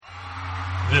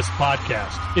This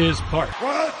podcast is part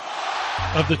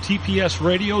of the TPS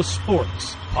Radio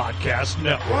Sports Podcast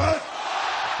Network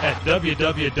at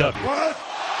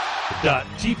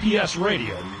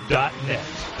www.tpsradio.net.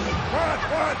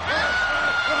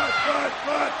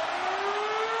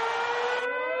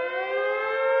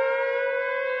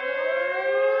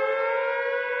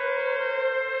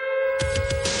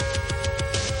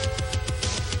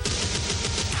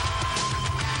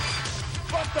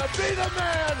 But to be the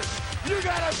man, you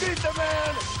gotta beat the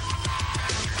man.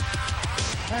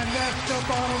 And that's the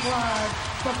bottom line,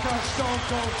 because Stone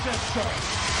Cold said so.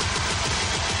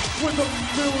 With the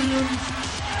millions.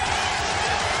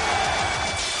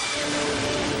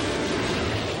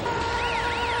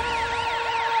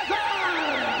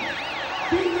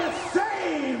 Be the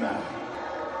same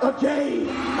again.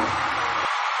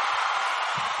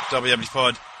 WW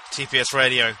Pod, TPS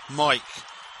Radio, Mike,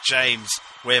 James,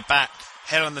 we're back.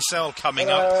 Hell in the Cell coming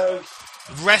up.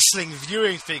 Wrestling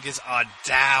viewing figures are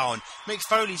down. Mick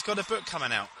Foley's got a book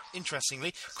coming out,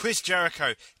 interestingly. Chris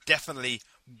Jericho, definitely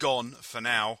gone for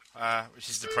now, which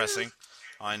is depressing,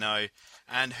 I know.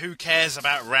 And who cares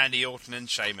about Randy Orton and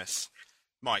Sheamus?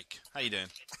 Mike, how you doing?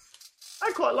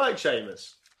 I quite like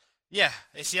Sheamus. Yeah,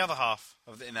 it's the other half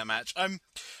in that match. I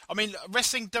mean,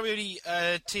 wrestling WWE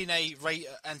TNA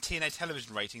and TNA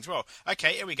television ratings. Well,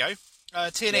 okay, here we go.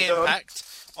 TNA Impact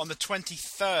on the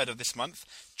 23rd of this month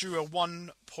drew a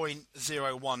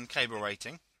 1.01 cable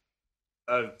rating.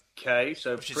 Okay,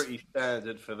 so pretty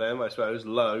standard for them, I suppose.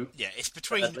 Low. Yeah,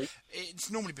 it's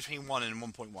normally between 1 and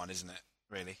 1.1, isn't it?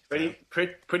 Really?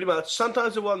 Pretty much.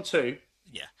 Sometimes a 1-2.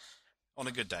 Yeah, on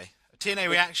a good day. TNA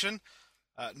Reaction.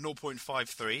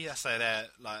 0.53. That's their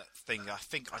thing. I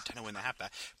don't know when they have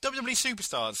that. WWE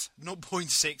Superstars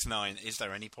 0.69. Is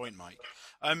there any point, Mike?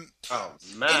 Oh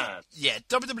man.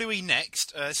 WWE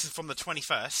Next. This is from the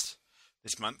 21st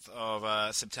this month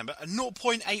of September.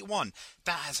 0.81.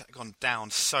 That has gone down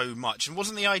so much. And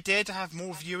wasn't the idea to have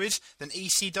more viewers than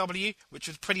ECW, which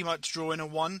was pretty much drawing a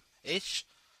 1-ish?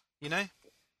 You know.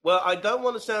 Well, I don't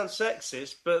want to sound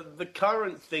sexist, but the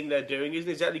current thing they're doing isn't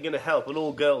exactly going to help an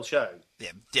all-girl show.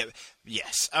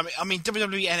 Yes. I mean,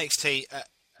 WWE NXT,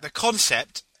 the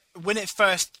concept, when it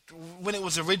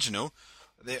was original,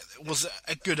 it was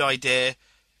a good idea.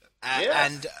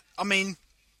 And, I mean,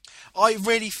 I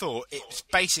really thought it was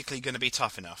basically going to be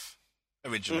Tough Enough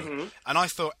originally. Mm-hmm. And I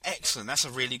thought, excellent, that's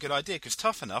a really good idea, because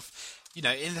Tough Enough, you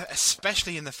know,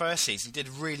 especially in the first season, did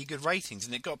really good ratings,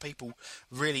 and it got people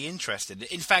really interested.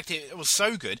 In fact, it was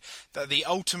so good that the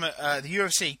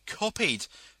UFC copied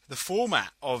the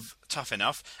format of Tough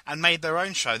Enough and made their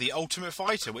own show, The Ultimate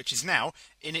Fighter, which is now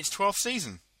in its 12th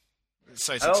season. It's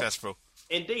so successful.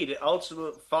 Indeed,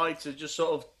 Ultimate Fighter just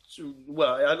sort of,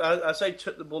 well, I say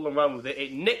took the ball and ran with it.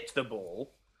 It nicked the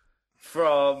ball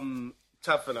from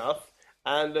Tough Enough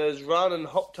and has run and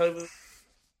hopped over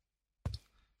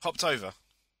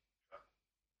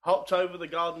the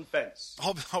garden fence.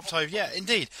 Hopped over, yeah,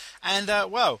 indeed. And,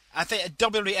 well, I think at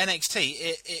WWE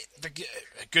NXT, a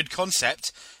good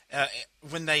concept,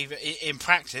 when in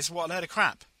practice, what a load of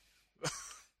crap.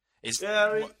 It's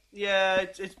been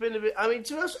a bit, I mean,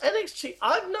 to us, NXT,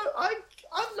 I've no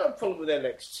problem with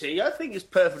NXT. I think it's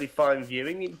perfectly fine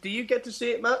viewing. Do you get to see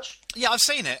it much? Yeah, I've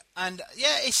seen it, and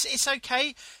yeah, it's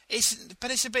okay. But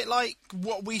it's a bit like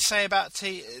what we say about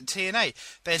TNA.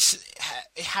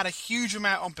 It had a huge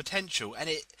amount on potential, and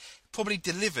it probably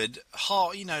delivered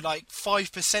like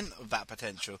 5% of that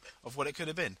potential of what it could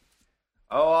have been.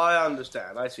 Oh, I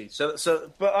understand. I see. So,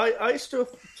 but I still,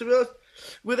 to be honest,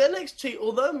 with NXT,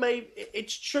 although maybe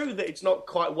it's true that it's not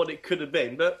quite what it could have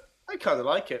been, but I kind of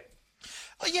like it.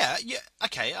 Oh, yeah,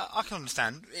 okay, I can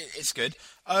understand. It's good.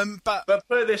 But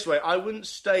put it this way, I wouldn't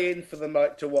stay in for the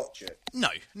night to watch it. No,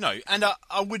 and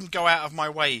I wouldn't go out of my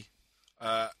way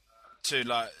to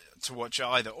watch it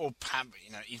either, or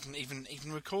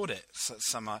even record it.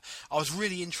 I was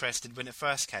really interested when it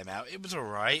first came out. It was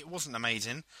alright. It wasn't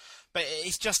amazing, but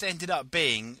it's just ended up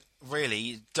being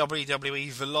really WWE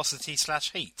Velocity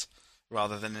 / Heat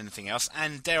rather than anything else.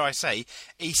 And dare I say,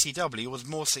 ECW was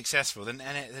more successful than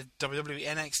WWE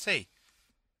NXT.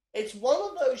 It's one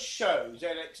of those shows,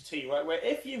 NXT, right, where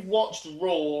if you've watched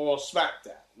Raw or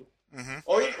SmackDown, mm-hmm.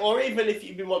 or even if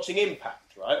you've been watching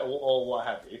Impact, right, or what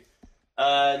have you,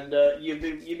 and you've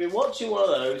been watching one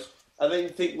of those, and then you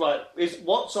think, right,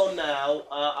 what's on now?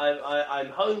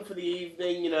 I'm home for the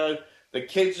evening. You know, the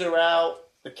kids are out,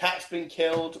 the cat's been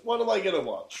killed. What am I going to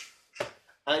watch?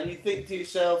 And you think to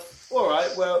yourself, all right,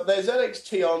 well, there's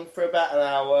NXT on for about an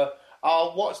hour.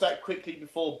 I'll watch that quickly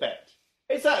before bed.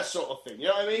 It's that sort of thing, you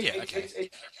know what I mean? Yeah, okay.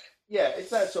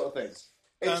 It's that sort of thing.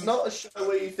 It's not a show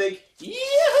where you think,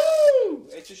 yahoo!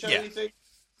 It's to show you think.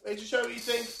 To show you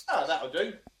think. That'll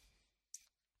do.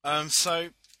 So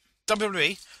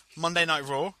WWE Monday Night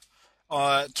Raw,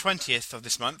 20th of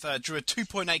this month, drew a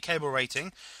 2.8 cable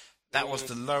rating. That was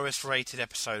the lowest rated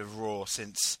episode of Raw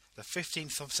since the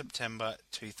 15th of September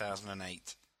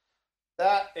 2008.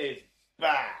 That is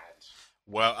bad.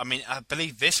 Well, I mean, I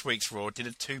believe this week's Raw did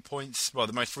a 2 points. Well,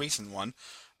 the most recent one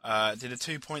did a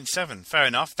 2.7. Fair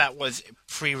enough. That was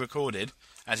pre-recorded,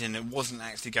 as in it wasn't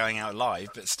actually going out live,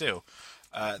 but still.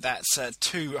 That's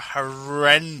too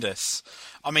horrendous.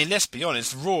 I mean, let's be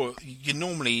honest. Raw, you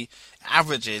normally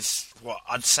averages what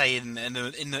I'd say in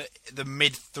the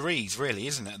mid threes, really,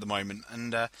 isn't it, at the moment?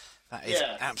 And that is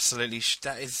absolutely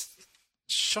that is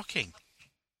shocking.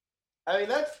 I mean,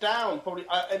 that's down probably.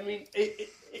 I mean,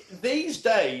 these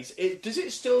days, does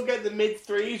it still get the mid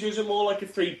threes, or is it more like a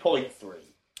 3.3?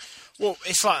 Well,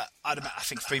 it's like I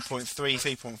think 3.3,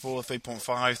 3.4, 3.5,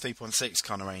 3.6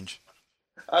 kind of range.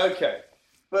 Okay.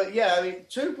 But yeah, I mean,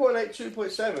 2.8,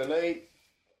 2.7, I mean,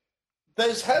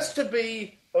 there has to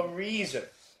be a reason.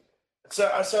 So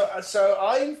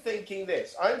I'm thinking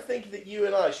this. I'm thinking that you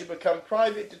and I should become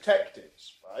private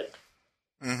detectives, right?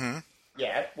 Mm-hmm.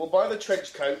 Yeah, we'll buy the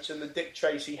trench coats and the Dick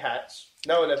Tracy hats.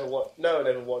 No one ever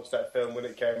watched that film when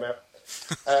it came out.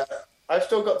 I've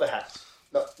still got the hat.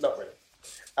 Not really.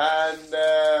 And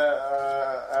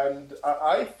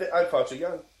I'm far too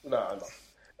young. No, I'm not.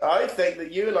 I think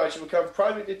that you and I should become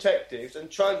private detectives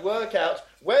and try and work out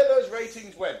where those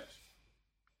ratings went.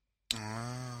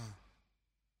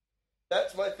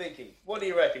 That's my thinking. What do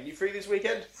you reckon? You free this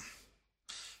weekend?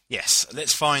 Yes.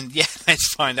 Let's find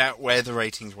out where the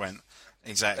ratings went.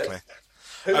 Exactly.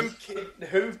 Who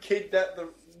kidnapped the?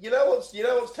 You know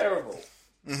what's terrible?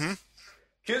 Mm-hmm.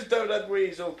 Because WWE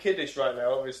is all kiddish right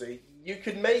now. Obviously, you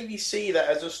could maybe see that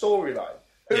as a storyline.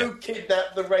 Who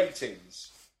kidnapped the ratings?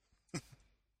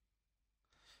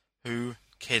 Who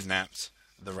kidnapped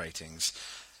the ratings?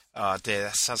 Oh dear,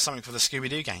 that's something for the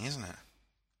Scooby-Doo gang, isn't it?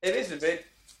 It is a bit.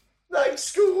 Like,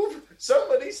 Scoob,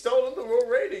 somebody's stolen the Raw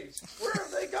ratings. Where have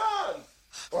they gone?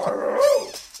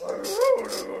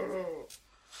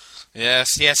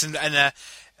 Yes,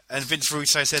 and Vince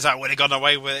Russo says, I would have gone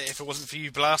away with it if it wasn't for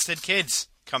you blasted kids,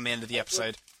 come the end of the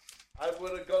episode. I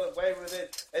would have gone away with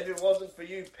it if it wasn't for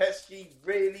you pesky,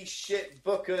 really shit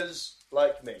bookers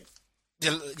like me.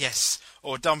 Yes,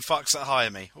 or dumb fucks that hire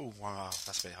me. Oh, wow,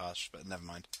 that's a bit harsh, but never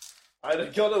mind. I'd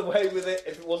have got away with it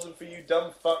if it wasn't for you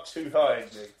dumb fucks who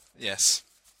hired me. Yes.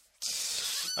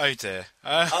 Oh dear.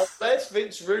 Unless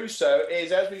Vince Russo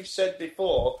is, as we've said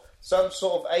before, some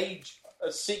sort of a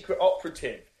secret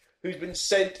operative who's been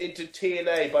sent into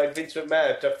TNA by Vince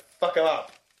McMahon to fuck him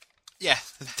up. Yeah,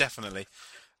 definitely.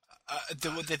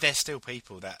 There's still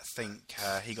people that think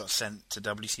he got sent to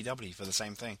WCW for the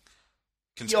same thing.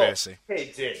 Conspiracy. You're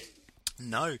kidding.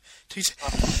 No.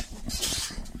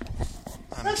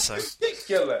 That's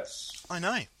ridiculous. I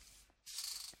know.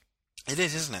 It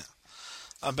is, isn't it?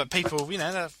 But people,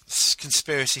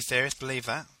 conspiracy theorists believe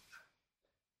that.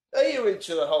 Are you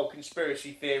into the whole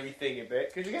conspiracy theory thing a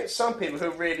bit? Because you get some people who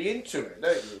are really into it,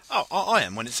 don't you? Oh, I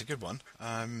am when it's a good one.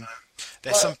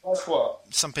 There's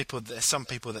some people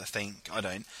that think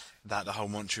that the whole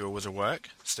Montreal was a work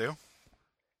still.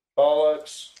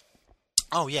 Bollocks.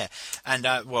 Oh, yeah. And,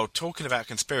 talking about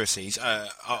conspiracies,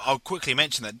 I'll quickly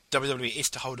mention that WWE is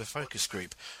to hold a focus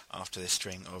group after this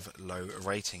string of low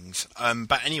ratings.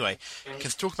 But anyway,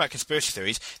 talk about conspiracy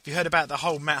theories. Have you heard about the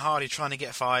whole Matt Hardy trying to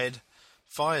get fired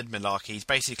malarkey? He's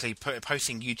basically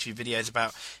posting YouTube videos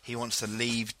about he wants to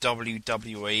leave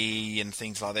WWE and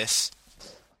things like this.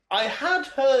 I had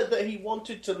heard that he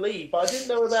wanted to leave, but I didn't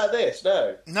know about this,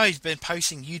 no. No, he's been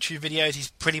posting YouTube videos.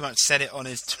 He's pretty much said it on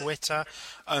his Twitter.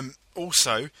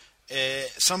 Also,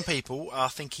 some people are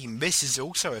thinking this is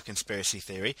also a conspiracy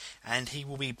theory, and he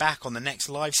will be back on the next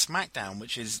live SmackDown,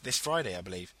 which is this Friday, I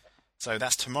believe. So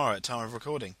that's tomorrow at time of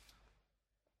recording.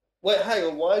 Wait, hang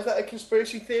on. Why is that a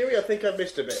conspiracy theory? I think I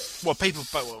missed a bit. Well,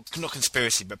 not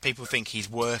conspiracy, but people think he's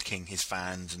working his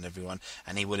fans and everyone,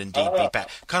 and he will indeed be back.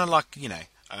 Kind of like,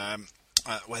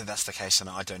 whether that's the case or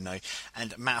not, I don't know.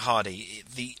 And Matt Hardy,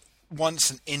 the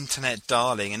once an internet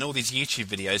darling, and all these YouTube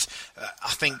videos,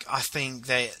 I think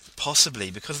they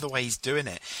possibly, because of the way he's doing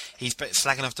it, he's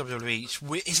slagging off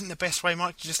WWE. Isn't the best way,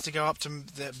 Mike, just to go up to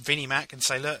Vinnie Mac and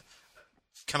say, look,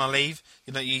 can I leave?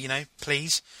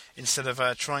 Please, instead of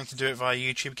trying to do it via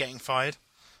YouTube, getting fired?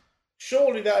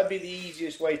 Surely that would be the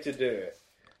easiest way to do it.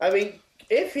 I mean,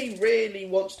 if he really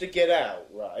wants to get out,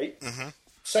 right? Mm-hmm.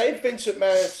 Say Vince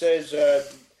McMahon says,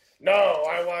 no,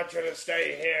 I want you to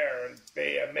stay here and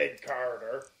be a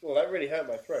mid-carder. Well, that really hurt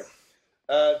my throat.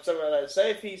 Something like that. Say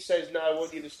if he says, no, I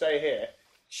want you to stay here.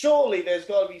 surely there's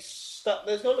got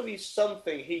to be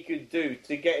something he could do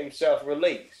to get himself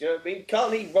released. You know what I mean?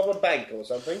 Can't he rob a bank or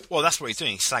something? Well, that's what he's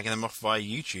doing. He's slagging them off via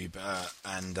YouTube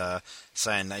and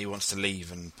saying that he wants to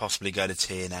leave and possibly go to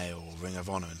TNA or Ring of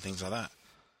Honor and things like that.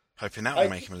 Hoping that will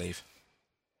make him leave.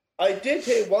 I did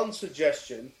hear one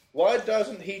suggestion. Why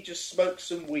doesn't he just smoke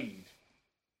some weed?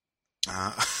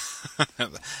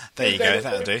 There you go.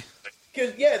 That'll do.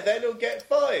 Because then he'll get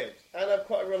fired and have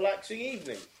quite a relaxing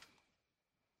evening.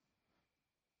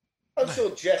 I'm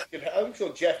sure Jeff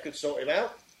could sort him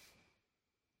out.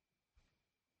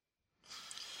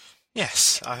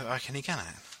 Yes, I reckon he can.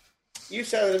 You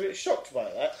sounded a bit shocked by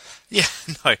that. Yeah,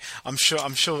 no, I'm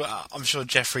sure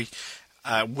Jeffrey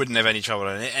wouldn't have any trouble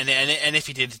in it, and if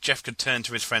he did, Jeff could turn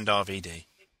to his friend RVD.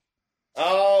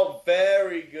 Oh,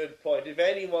 very good point. If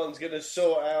anyone's going to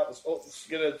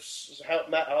going to help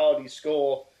Matt Hardy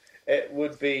score, it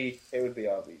would be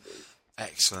RVD.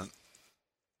 Excellent.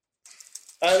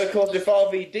 And of course, if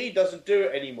RVD doesn't do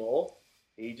it anymore,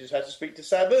 he just has to speak to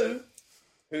Sabu,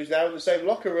 who's now in the same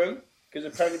locker room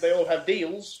because apparently they all have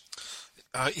deals.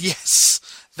 Yes,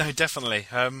 no, definitely.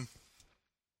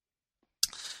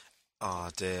 Oh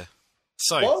dear.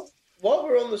 So while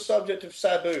we're on the subject of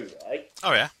Sabu, right?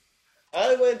 Oh yeah.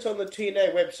 I went on the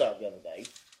TNA website the other day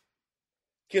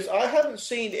because I haven't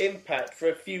seen Impact for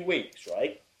a few weeks,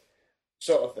 right?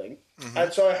 Sort of thing. Mm-hmm.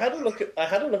 And so I had a look at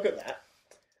that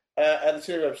at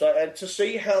the TNA website and to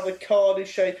see how the card is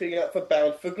shaping up for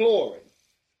Bound for Glory.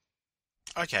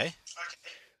 Okay.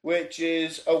 Which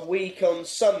is a week on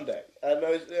Sunday. And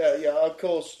of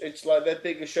course, it's like their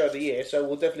biggest show of the year, so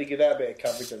we'll definitely give that a bit of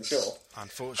coverage, I'm sure.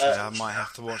 Unfortunately, I might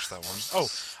have to watch that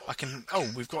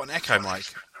one. We've got an echo mic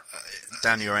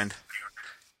down your end.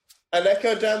 An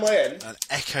echo down my end? An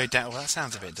echo down... Well, that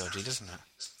sounds a bit dodgy, doesn't it?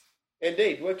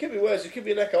 Indeed. Well, it could be worse. It could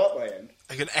be an echo up my end.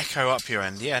 I could echo up your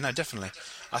end. Yeah, no, definitely.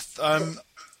 Perhaps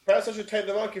I should take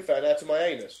the microphone out of my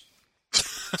anus.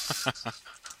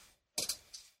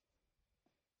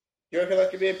 You reckon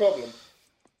that could be a problem?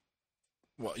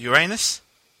 What, Uranus?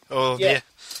 Oh, yeah.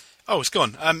 Oh, it's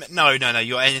gone. No.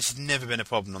 Your anus has never been a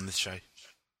problem on this show.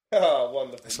 Oh,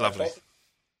 wonderful. It's lovely.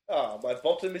 My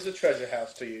bottom is a treasure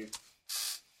house to you.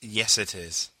 Yes, it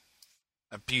is.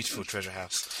 A beautiful treasure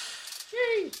house.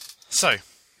 Yay! So.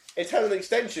 It's had an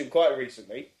extension quite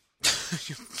recently.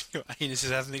 Your anus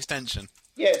has had an extension?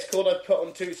 Yeah, it's called I Put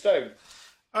on 2 Stone.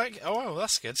 Okay. Oh, well,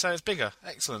 that's good. So it's bigger.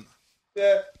 Excellent.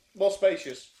 Yeah, more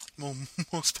spacious. More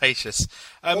spacious.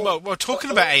 Well,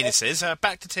 talking about anuses,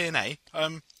 back to TNA.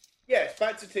 Yes,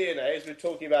 back to TNA, as we're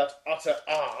talking about utter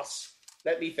arse.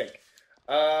 Let me think.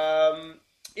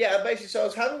 Basically, so I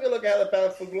was having a look at how the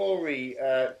Bound for Glory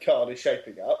card is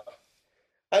shaping up,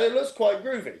 and it looks quite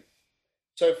groovy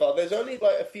so far. There's only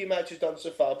like a few matches done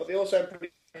so far, but they all sound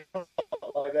pretty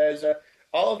like there's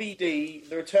RVD,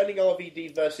 the returning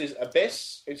RVD versus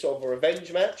Abyss in sort of a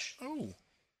revenge match. Oh.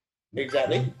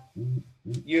 Exactly.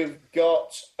 You've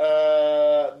got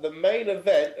the main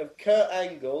event of Kurt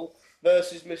Angle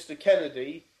versus Mr.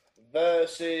 Kennedy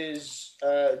versus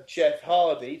Jeff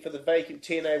Hardy for the vacant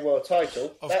TNA World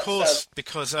title. Of course,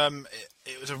 because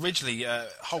it was originally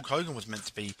Hulk Hogan was meant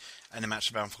to be in a match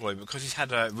of Bound for Glory, but because he's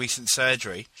had a recent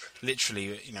surgery,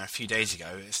 literally, a few days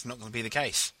ago, it's not going to be the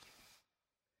case.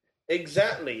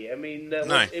 Exactly. I mean,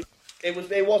 no. it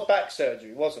was back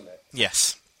surgery, wasn't it?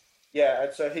 Yes. Yeah,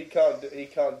 and so he can't do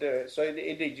it. So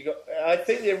indeed, you got. I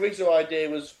think the original idea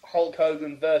was Hulk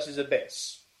Hogan versus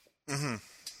Abyss. Mm-hmm.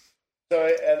 So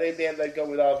in the end, they've gone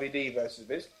with RVD versus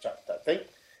Abyss. That thing.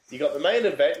 You got the main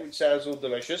event, which sounds all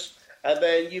delicious, and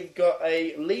then you've got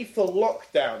a Lethal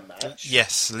Lockdown match.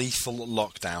 Yes, Lethal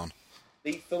Lockdown.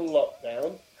 Lethal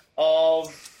Lockdown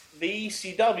of the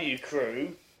ECW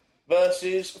crew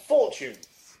versus Fortune,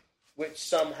 which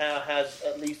somehow has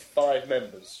at least 5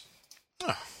 members.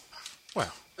 Oh.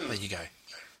 Well, there you go.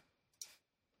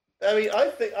 I mean, I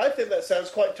think that sounds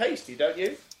quite tasty, don't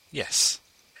you? Yes.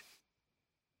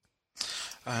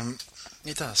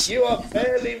 It does. You are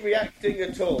barely reacting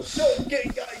at all. So,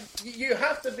 you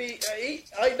have to be...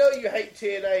 I know you hate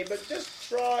TNA, but just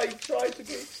try to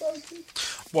be excited.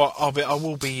 Well, I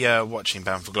will be watching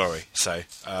Bound for Glory, so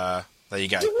there you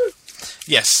go.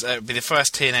 Yes, it'll be the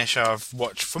first TNA show I've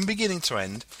watched from beginning to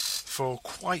end for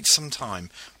quite some time.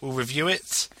 We'll review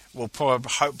it. We'll probably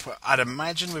I'd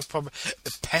imagine we've probably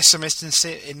the pessimist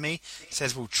in me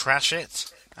says we'll trash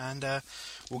it, and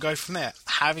we'll go from there.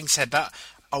 Having said that,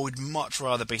 I would much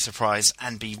rather be surprised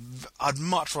I'd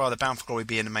much rather Bound for Glory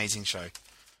be an amazing show.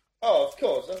 Oh, of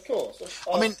course.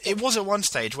 I mean, it was at one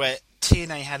stage where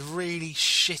TNA had really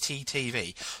shitty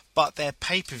TV, but their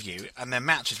pay-per-view and their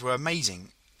matches were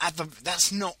amazing.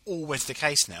 that's not always the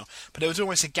case now, but it was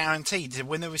almost a guarantee that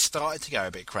when they were started to go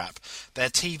a bit crap, their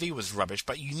TV was rubbish,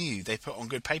 but you knew they put on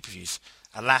good pay-per-views.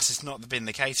 Alas, it's not been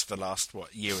the case for the last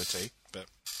year or two, but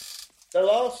the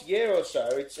last year or so,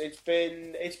 it's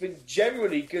been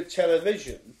generally good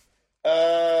television.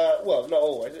 Well, not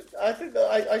always.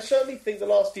 I certainly think the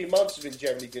last few months have been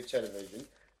generally good television.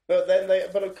 But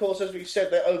of course, as we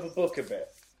said, they overbook a bit.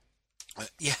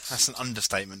 Yeah, that's an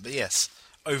understatement. But yes,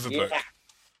 overbook.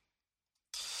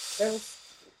 Yeah.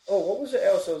 What was it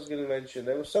else I was going to mention?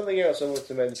 There was something else I wanted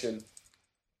to mention.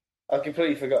 I've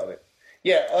completely forgotten it.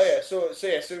 Yeah. Oh yeah. So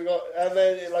we got, and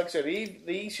then like I said, the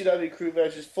ECW crew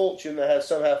versus Fortune that has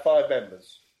somehow 5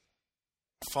 members.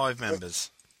 5 members.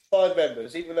 5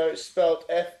 members, even though it's spelled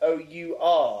Fourtune.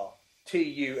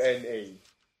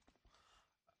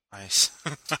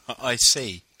 I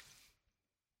see.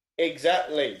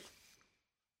 Exactly.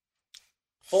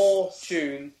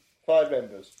 Fortune, 5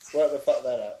 members. Work the fuck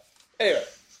that out. Anyway,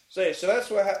 so that's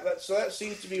what so that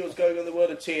seems to be what's going on in the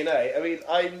world of TNA. I mean,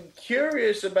 I'm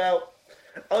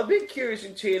a bit curious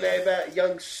in TNA about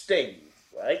young Sting,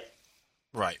 right?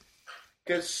 Right.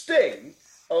 Because Sting,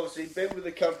 obviously, been with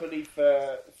the company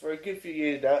for a good few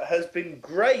years now, has been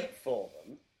great for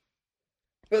them.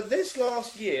 But this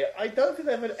last year, I don't think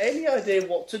they've had any idea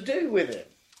what to do with him.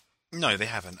 No, they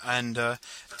haven't. And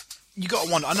you got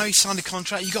to wonder. I know he signed a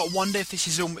contract. You got to wonder if this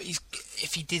is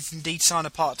if he did indeed sign a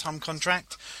part-time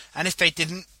contract, and if they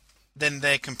didn't, then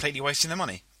they're completely wasting their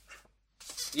money.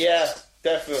 Yeah,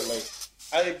 definitely.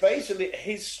 I mean, basically,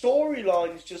 his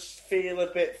storylines just feel a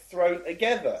bit thrown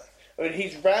together. I mean,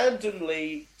 he's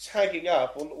randomly tagging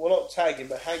up, well, not tagging,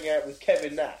 but hanging out with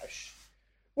Kevin Nash,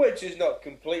 which is not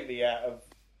completely out of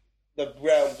the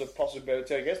realms of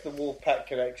possibility, I guess, the Wolfpack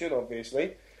connection,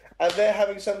 obviously. And they're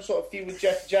having some sort of feud with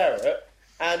Jeff Jarrett,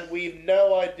 and we've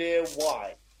no idea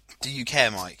why. Do you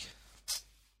care, Mike?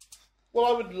 Well,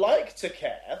 I would like to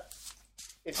care,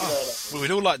 if you know what I mean. We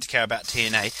would all like to care about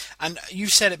TNA, and you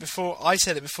said it before, I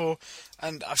said it before,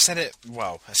 and I've said it,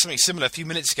 well, something similar a few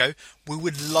minutes ago. We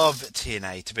would love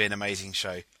TNA to be an amazing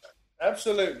show.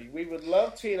 Absolutely. We would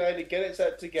love TNA to get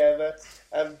itself together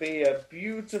and be a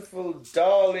beautiful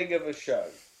darling of a show.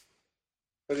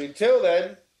 But until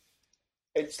then,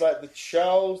 it's like the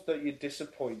child that you're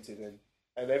disappointed in.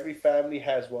 And every family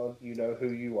has one. You know who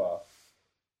you are.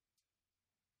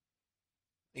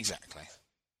 Exactly.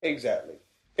 Exactly.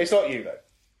 It's not you, though.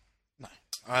 No.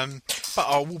 But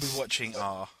I will be watching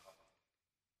our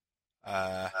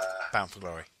Bound for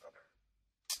Glory.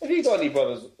 Have you got any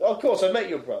brothers? Of course, I met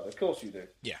your brother. Of course you do.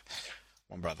 Yeah.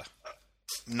 One brother.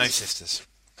 No sisters.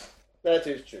 That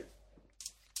is true.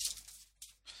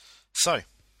 So.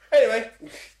 Anyway,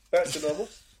 back to normal.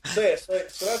 So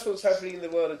that's what's happening in the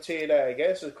world of TNA, I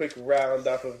guess. A quick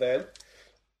roundup of them.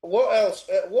 What else?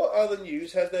 What other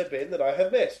news has there been that I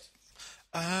have missed?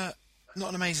 Not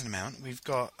an amazing amount. We've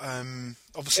got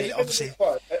obviously we've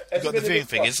got the viewing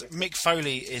figures. Mick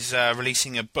Foley is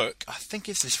releasing a book. I think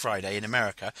it's this Friday in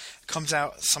America. It comes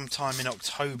out sometime in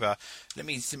October. Let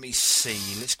me see.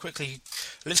 Let's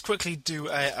quickly do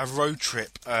a road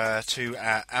trip to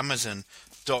Amazon.co.uk.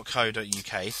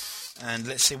 And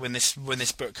let's see when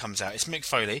this book comes out. It's Mick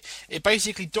Foley. It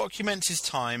basically documents his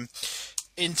time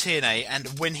in TNA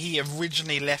and when he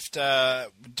originally left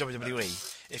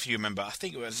WWE. If you remember, I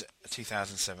think it was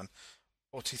 2007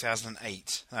 or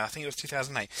 2008. I think it was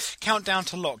 2008. Countdown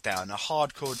to Lockdown, a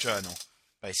hardcore journal,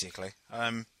 basically.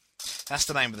 That's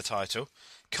the name of the title.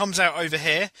 Comes out over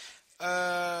here.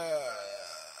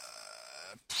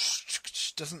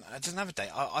 Doesn't have a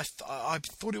date. I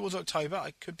thought it was October.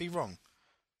 I could be wrong,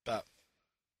 but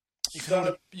you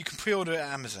can pre-order it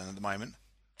at Amazon at the moment.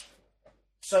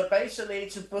 So basically,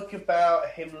 it's a book about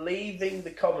him leaving the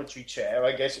commentary chair,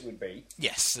 I guess it would be.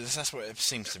 Yes, that's what it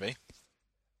seems to be.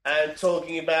 And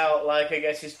talking about, like, I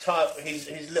guess his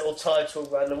little title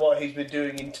run and what he's been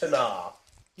doing in Tanar.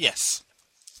 Yes.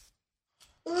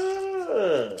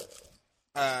 So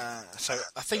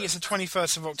I think it's the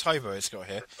 21st of October. It's got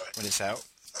here when it's out.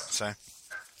 So.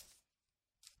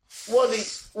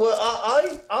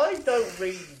 I don't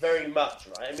read very much,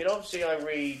 right? I mean, obviously, I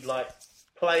read like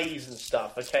plays and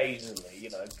stuff occasionally, you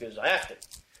know, because I have to.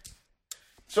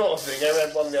 Sort of thing. I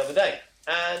read one the other day,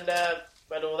 and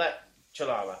read all that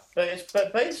chalama.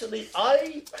 But basically,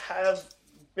 I have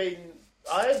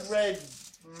read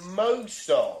most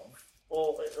of,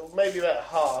 or maybe about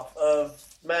half of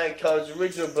Mankind's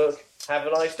original book, Have a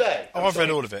Nice Day. Oh, I've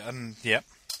read all of it, and yeah.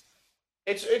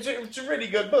 It's a really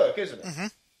good book, isn't it? Mm-hmm.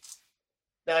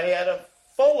 Now, he had a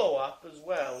follow-up as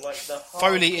well, like the...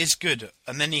 Foley is good,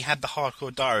 and then he had the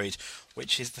Hardcore Diaries,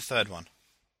 which is the third one.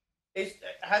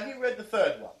 Have you read the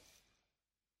third one?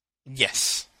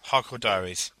 Yes, Hardcore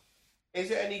Diaries.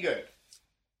 Is it any good?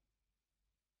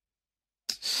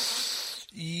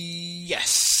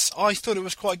 Yes, I thought it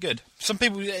was quite good. Some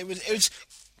people, it was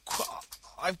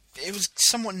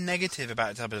somewhat negative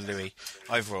about WWE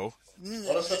overall.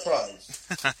 What a surprise!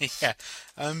 Yeah,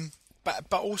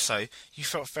 but also you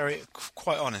felt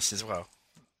quite honest as well.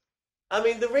 I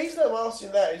mean, the reason I'm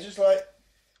asking that is just like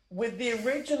with the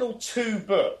original 2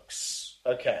 books.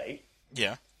 Okay.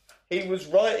 Yeah. He was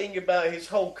writing about his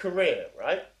whole career,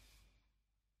 right?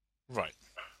 Right.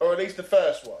 Or at least the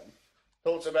first one.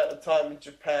 Talks about the time in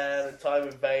Japan, and time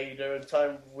with Vader, and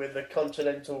time with the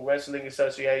Continental Wrestling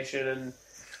Association,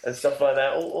 and stuff like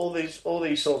that. All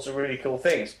these sorts of really cool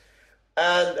things,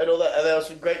 and all that. And there were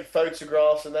some great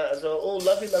photographs and that as well. All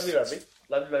lovely.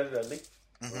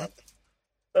 Mm-hmm.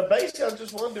 But basically, I'm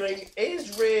just wondering: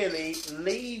 is really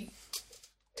Lee?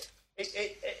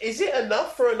 Is it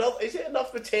enough for another? Is it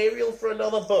enough material for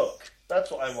another book?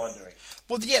 That's what I'm wondering.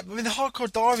 Well, yeah, I mean, the Hardcore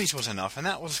Diaries was enough, and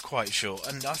that was quite short,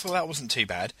 and I thought that wasn't too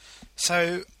bad.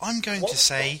 So I'm going to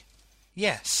say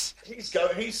yes. He's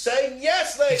saying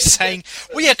yes, ladies. He's saying,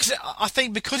 well, yeah, because I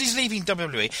think because he's leaving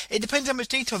WWE, it depends how much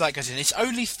detail that goes in. It's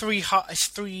only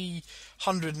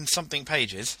 300 and something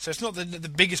pages, so it's not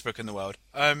the biggest book in the world.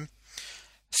 But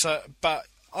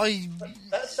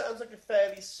that sounds like a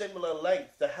fairly similar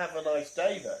length to Have a Nice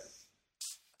Day, though.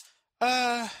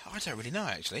 I don't really know,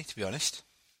 actually, to be honest.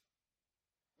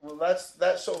 Well, that's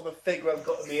sort of the figure I've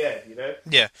got in the head, you know.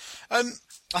 Yeah, I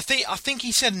think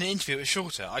he said in an interview it was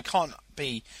shorter. I can't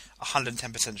be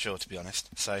 110% sure, to be honest.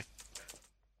 So,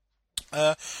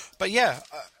 but yeah,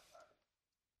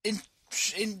 I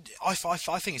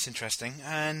think it's interesting,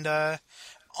 and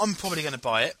I'm probably going to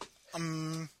buy it.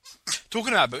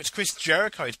 Talking about books, Chris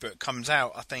Jericho's book comes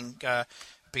out, I think,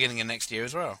 beginning of next year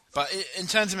as well. But in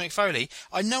terms of Mick Foley,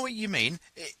 I know what you mean.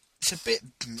 It's a bit.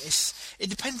 It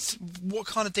depends what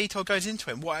kind of detail goes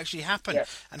into it, and what actually happened,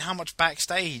 and how much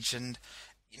backstage, and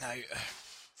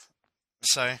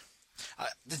So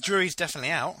the jury's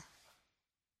definitely out.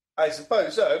 I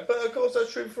suppose so, but of course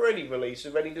that's true for any release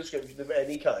of any description of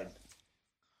any kind.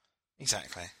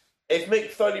 Exactly. If Mick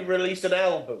Foley released an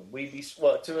album, we'd be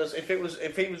to us. If he was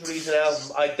releasing an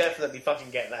album, I'd definitely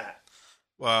fucking get that.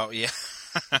 Well, yeah,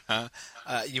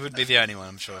 you would be the only one,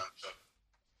 I'm sure.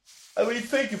 I mean,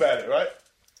 think about it, right?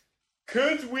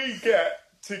 Could we get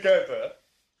together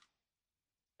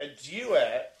a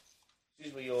duet?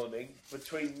 Excuse me, yawning.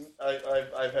 Between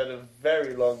I've had a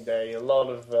very long day, a lot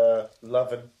of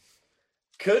loving.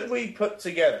 Could we put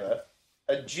together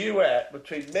a duet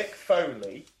between Mick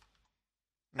Foley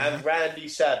and Randy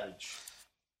Savage?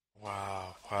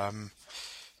 Wow,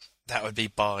 that would be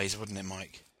buys, wouldn't it,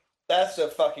 Mike? That's a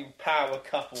fucking power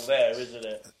couple there, isn't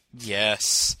it?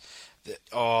 Yes.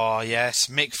 Oh, yes.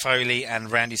 Mick Foley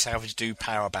and Randy Savage do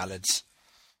power ballads.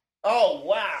 Oh,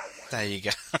 wow. There you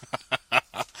go.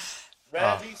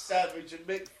 Randy Savage and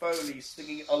Mick Foley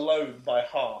singing Alone by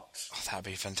Heart. Oh, that'd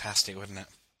be fantastic, wouldn't it?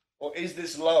 Or Is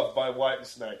This Love by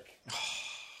Whitesnake?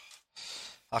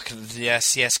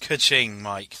 Yes, ka-ching,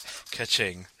 Mike.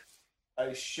 Ka-ching.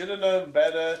 I should have known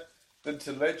better than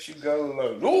to let you go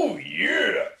alone. Oh,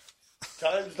 yeah!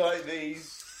 Times like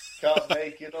these, can't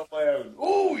make it on my own.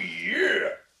 Oh, yeah!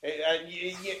 And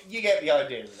you get the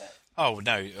idea of that. Oh,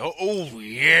 no. Oh,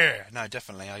 yeah! No,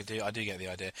 definitely, I do get the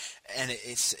idea. And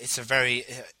it's a very...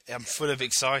 I'm full of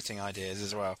exciting ideas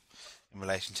as well in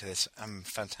relation to this.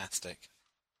 Fantastic.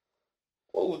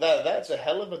 Oh, that's a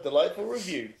hell of a delightful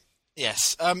review.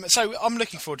 Yes. So I'm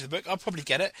looking forward to the book. I'll probably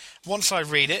get it. Once I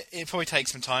read it, it probably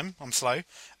takes some time. I'm slow.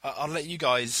 I'll let you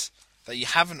guys that you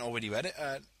haven't already read it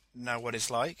know what it's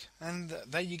like. And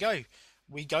there you go.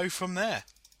 We go from there.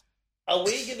 Are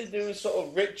we going to do a sort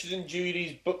of Richard and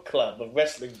Judy's book club of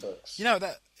wrestling books? You know,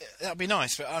 that'd be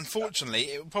nice. But unfortunately,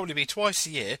 it will probably be twice a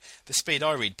year, the speed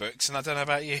I read books. And I don't know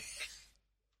about you.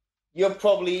 You're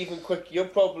probably even quick. You're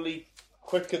probably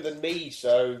quicker than me,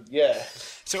 so yeah.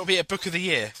 So it'll be a book of the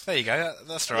year. There you go.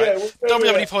 That's right. Yeah,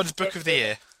 WWE Pod's book of the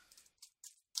year.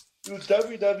 The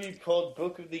WWE Pod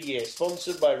book of the year,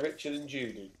 sponsored by Richard and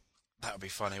Judy. That would be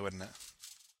funny, wouldn't it?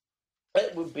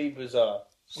 It would be bizarre.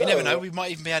 We never know. We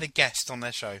might even be able to guest on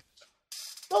their show.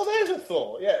 Oh, there's a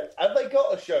thought. Yeah, have they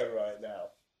got a show right now?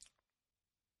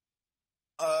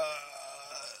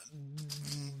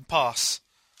 Pass.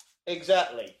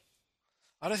 Exactly.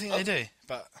 I don't think they do,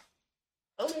 but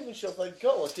I'm not even sure if they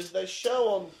got one because their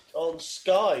show on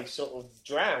Sky sort of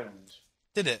drowned.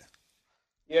 Did it?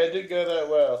 Yeah, it didn't go that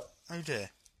well. Oh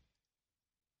dear.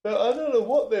 But I don't know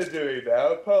what they're doing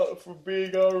now, apart from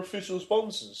being our official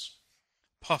sponsors.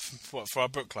 Apart from what, for our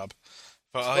book club?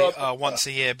 For our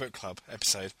once-a-year book club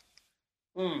episode.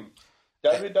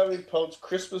 WWE Pod's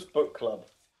Christmas Book Club.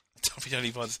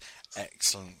 WWE Pod's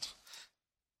excellent.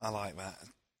 I like that.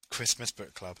 Christmas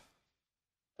Book Club.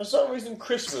 For some reason,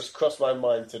 Christmas crossed my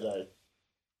mind today.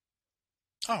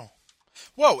 Oh.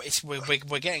 Well,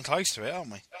 we're getting close to it,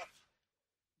 aren't we?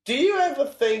 Do you ever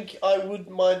think I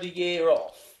wouldn't mind a year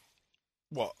off?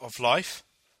 What, of life?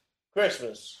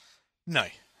 Christmas. No,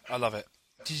 I love it.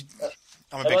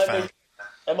 I'm a big fan.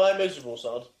 Am I miserable,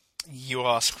 son? You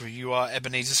are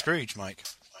Ebenezer Scrooge, Mike.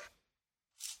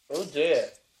 Oh dear.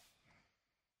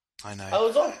 I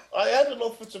know. I had an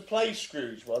offer to play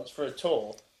Scrooge once for a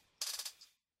tour.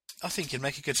 I think you'd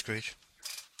make a good Scrooge.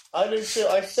 I do too.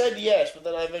 I said yes, but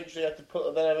then I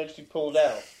eventually pulled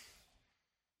out.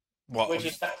 What?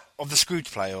 Of the Scrooge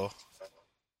play, or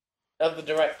of the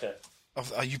director?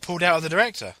 You pulled out of the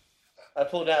director? I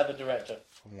pulled out of the director.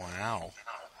 Wow.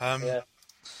 Yeah.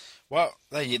 Well,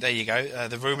 there you go.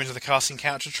 The rumours of the casting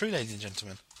couch are true, ladies and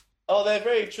gentlemen. Oh, they're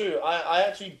very true. I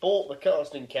actually bought the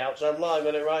casting couch, and I'm lying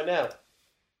on it right now.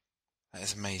 That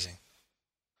is amazing.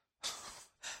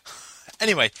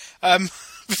 Anyway,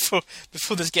 before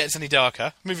this gets any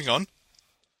darker, moving on.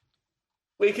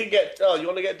 We can get... Oh, you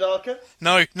want to get darker?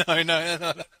 No.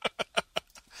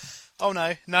 Oh,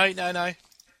 no.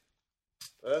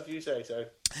 Well, if you say so.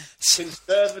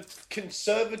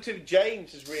 Conservative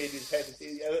James has reared his head.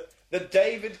 The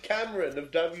David Cameron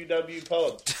of WW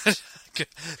Pod.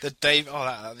 The David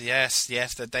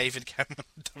Cameron.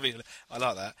 I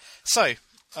like that. So,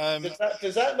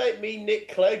 does that make me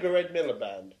Nick Clegg or Ed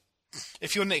Miliband?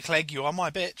 If you're Nick Clegg, you are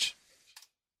my bitch.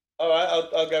 All right,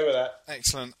 I'll go with that.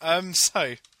 Excellent.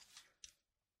 So,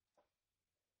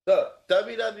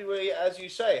 WWE, as you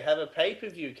say, have a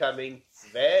pay-per-view coming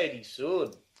very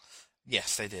soon.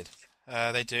 Yes, they did.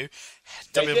 They do.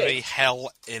 WWE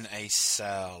Hell in a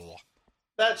Cell.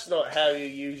 That's not how you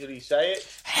usually say it.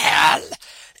 Hell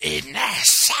in a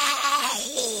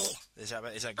Cell. Is that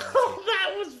good? Oh,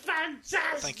 that was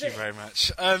fantastic. Thank you very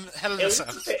much. Hell in a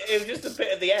Cell. It was just a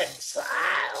bit of the end.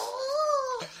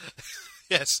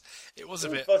 Yes, it was a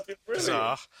bit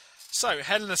bizarre. So,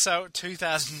 Hell in a Cell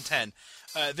 2010.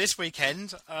 This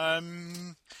weekend, a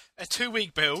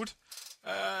 2-week build,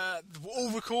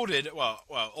 all recorded, well,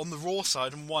 on the Raw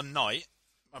side on one night,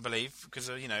 I believe, because,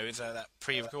 it's that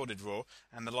pre-recorded Raw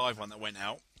and the live one that went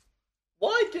out.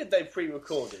 Why did they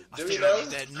pre-record it? I think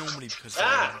they're normally because...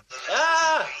 Oh,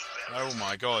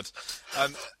 my God.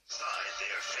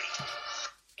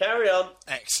 Carry on.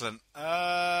 Excellent.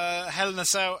 Hell in a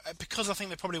Cell, because I think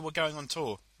they probably were going on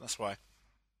tour, that's why.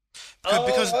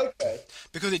 Okay.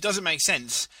 Because it doesn't make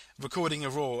sense recording a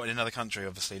Raw in another country,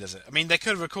 obviously, does it? I mean, they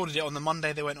could have recorded it on the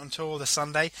Monday they went on tour, the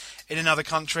Sunday, in another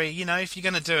country. If you're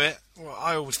going to do it, well,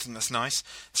 I always think that's nice.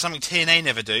 Something TNA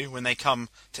never do when they come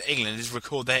to England is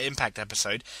record their Impact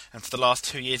episode, and for the last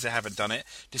 2 years they haven't done it,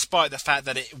 despite the fact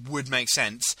that it would make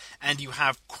sense, and you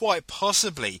have quite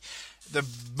possibly the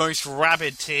most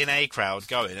rabid TNA crowd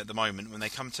going at the moment when they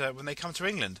come to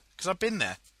England, because I've been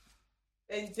there.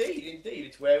 Indeed,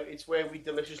 it's where we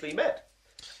deliciously met,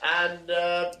 and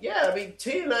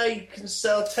TNA can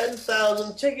sell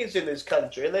 10,000 tickets in this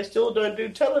country, and they still don't do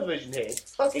television here.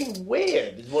 It's fucking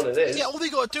weird, is what it is. Yeah, all they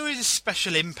got to do is a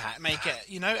special Impact, make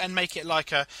it, and make it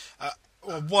like a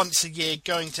once a year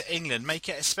going to England, make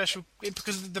it a special,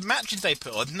 because the matches they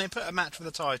put on, they put a match for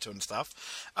the title and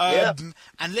stuff. And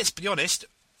let's be honest,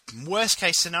 worst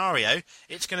case scenario,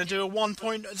 it's going to do a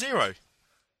 1.0.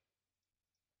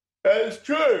 That's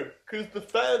true, because the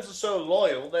fans are so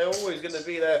loyal, they're always going to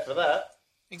be there for that.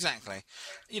 Exactly.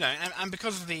 And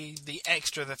because of the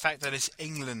extra, the fact that it's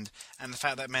England, and the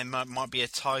fact that might be a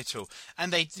title,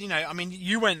 and they,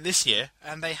 you went this year,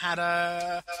 and they had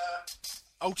a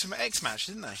Ultimate X match,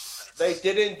 didn't they? They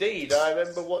did indeed. I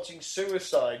remember watching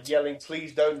Suicide yelling,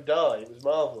 "Please don't die." It was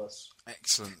marvellous.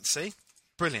 Excellent. See?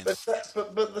 Brilliant. But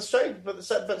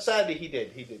sadly, he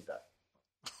did that.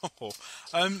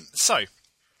 So,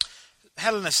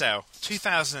 Hell in a Cell,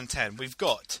 2010. We've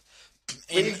got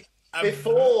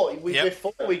before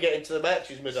we get into the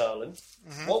matches, my darling.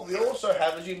 Mm-hmm. What we also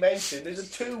have, as you mentioned, is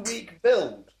a 2-week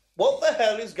build. What the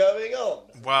hell is going on?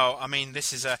 Well, I mean,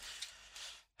 this is a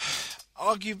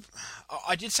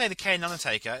I did say the Kane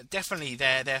Undertaker, definitely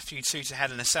their feud suits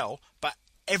Hell in a Cell, but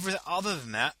everything other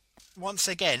than that, once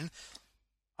again,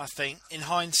 I think in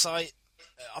hindsight,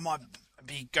 I might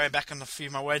be going back on a few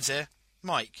of my words here.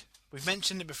 Mike, we've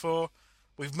mentioned it before.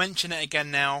 We've mentioned it again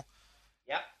now.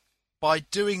 Yep. By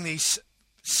doing these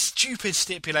stupid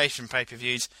stipulation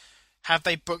pay-per-views, have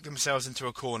they booked themselves into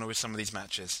a corner with some of these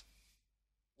matches?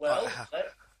 Well,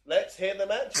 let's hear the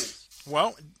matches.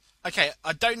 Well, Okay,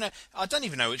 I don't know. I don't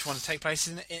even know which one to take place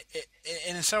in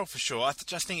itself for sure. I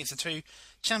just think it's the 2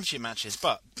 championship matches.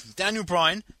 But Daniel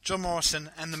Bryan, John Morrison,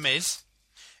 and The Miz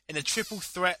in a triple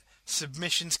threat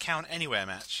submissions count anywhere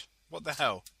match. What the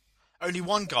hell? Only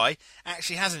one guy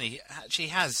actually has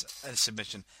a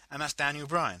submission, and that's Daniel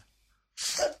Bryan.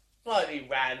 That's slightly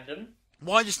random.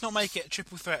 Why just not make it a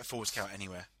triple threat falls count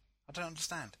anywhere? I don't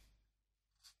understand.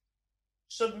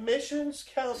 Submissions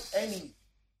count any.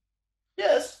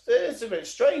 Yes, it's a bit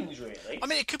strange, really. I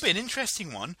mean, it could be an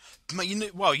interesting one. But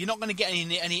you're not going to get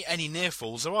any near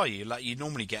falls, are you? Like you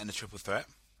normally get in a triple threat.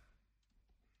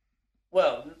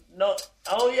 Well, not.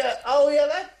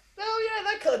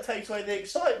 That kind of takes away the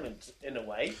excitement in a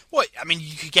way. Well, I mean,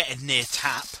 you could get a near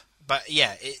tap, but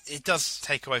yeah, it does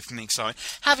take away from the excitement.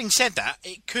 Having said that,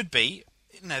 it could be,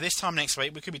 this time next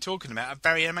week we could be talking about a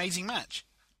very amazing match.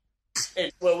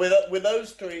 Well, with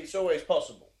those 3, it's always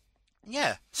possible.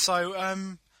 Yeah. So,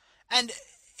 and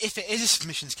if it is a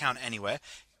submissions count anywhere,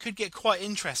 could get quite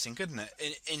interesting, couldn't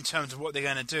it? In terms of what they're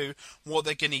going to do, what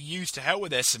they're going to use to help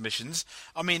with their submissions.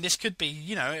 I mean, this could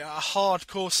be, a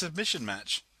hardcore submission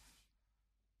match.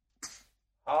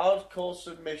 Hardcore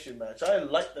submission match. I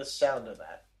like the sound of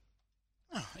that.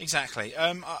 Oh, exactly.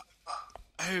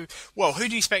 Who do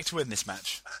you expect to win this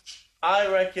match? I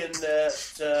reckon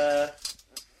that.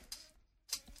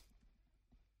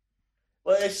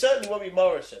 Well, it certainly won't be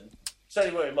Morrison.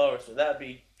 That'd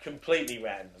be completely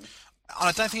random.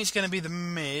 I don't think it's going to be The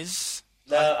Miz.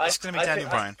 No, it's going to be Daniel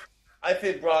Bryan. I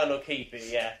think Bryan will keep it,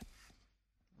 yeah.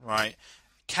 Right.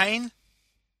 Kane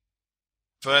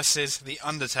versus The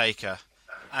Undertaker.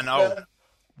 And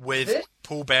with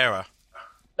Paul Bearer.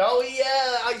 Oh,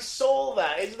 yeah, I saw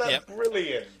that. Isn't that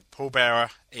brilliant? Paul Bearer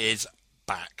is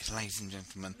back, ladies and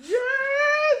gentlemen. Yes!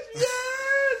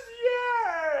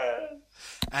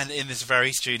 And in this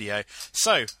very studio.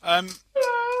 So, I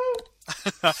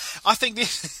think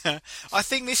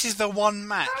this is the one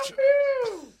match.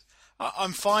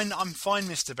 I'm fine,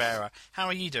 Mr. Bearer. How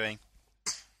are you doing?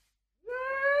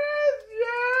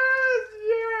 Yes.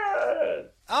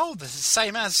 Oh, the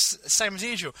same as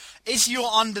usual. Is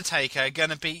your Undertaker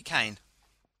going to beat Kane?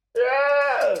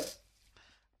 Yes.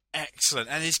 Excellent.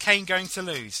 And is Kane going to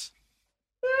lose?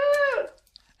 Yes.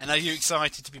 And are you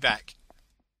excited to be back?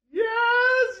 Yes.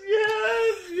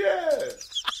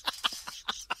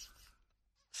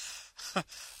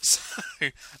 So,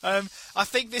 I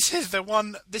think this is the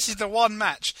one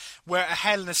match where a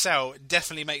Hell in a Cell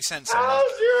definitely makes sense.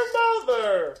 How's your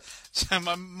mother? So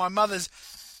my mother's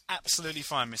absolutely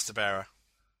fine, Mr. Bearer.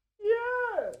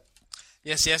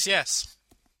 Yes. Yes.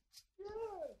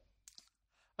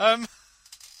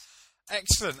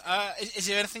 Excellent. Is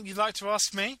there anything you'd like to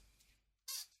ask me?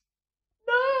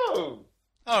 No.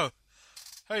 Oh.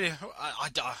 There you go.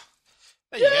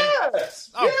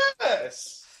 Oh.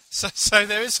 Yes. So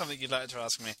there is something you'd like to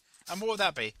ask me. And what would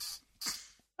that be?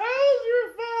 How's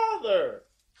your father?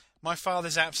 My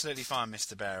father's absolutely fine,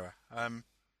 Mr. Bearer.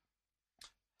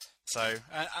 So,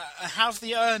 how's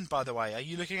the urn, by the way? Are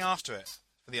you looking after it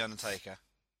for The Undertaker?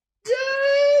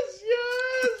 Yes.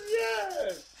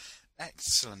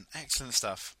 Excellent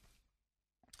stuff.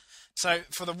 So,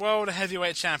 for the World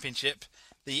Heavyweight Championship,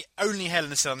 the only Hell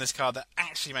in a Cell on this card that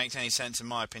actually makes any sense, in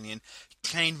my opinion,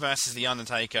 Kane versus The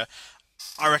Undertaker.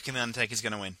 I reckon The Undertaker's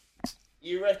going to win.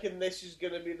 You reckon this is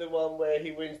going to be the one where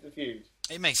he wins the feud?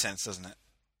 It makes sense, doesn't it?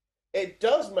 It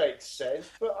does make sense,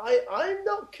 but I'm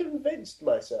not convinced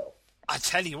myself. I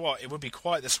tell you what, it would be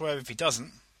quite the swerve if he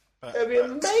doesn't. But, it'd be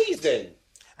amazing.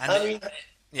 And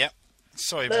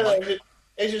sorry,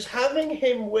 it's just having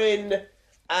him win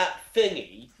at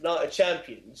Thingy, Night of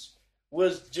Champions,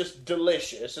 was just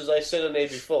delicious, as I said on here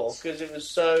before, because it was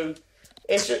so.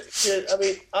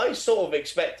 I sort of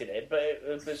expected it, but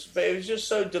it was just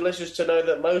so delicious to know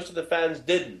that most of the fans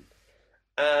didn't,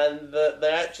 and that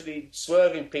they're actually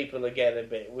swerving people again a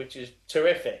bit, which is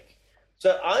terrific.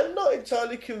 So I'm not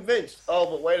entirely convinced. Oh,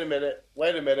 but wait a minute.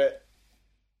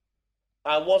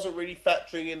 I wasn't really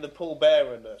factoring in the Paul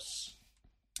Bearer-ness.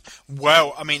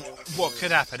 Well, I mean, what could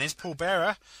happen is Paul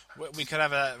Bearer, we could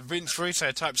have a Vince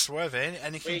Russo type swerve in,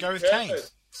 and he can go with Kane.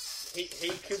 He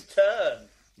could turn.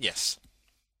 Yes.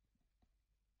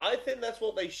 I think that's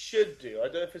what they should do. I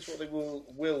don't know if it's what they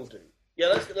will do.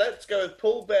 Yeah, let's go with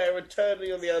Paul Bearer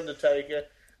turning on The Undertaker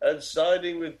and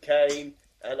siding with Kane,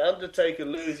 and Undertaker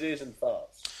loses and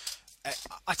farts.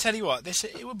 I tell you what,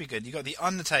 it would be good. You got The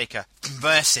Undertaker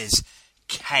versus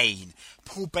Kane.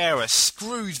 Paul Bearer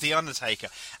screws The Undertaker,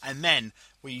 and then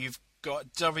you've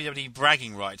got WWE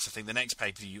bragging rights, I think, the next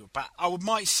pay-per-view. But I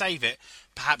might save it,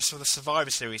 perhaps, for the Survivor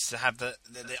Series to have the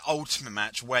ultimate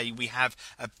match where we have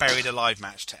a buried alive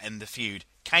match to end the feud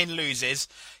Kane loses,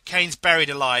 Kane's buried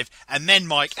alive, and then,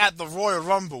 Mike, at the Royal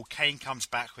Rumble, Kane comes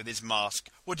back with his mask.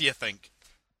 What do you think?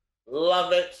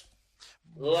 Love it.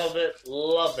 Love it.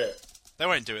 Love it. They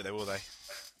won't do it, though, will they?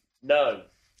 No.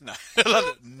 No.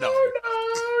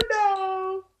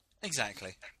 No.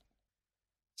 Exactly.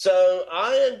 So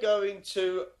I am going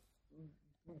to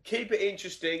keep it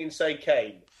interesting and say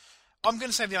Kane. I'm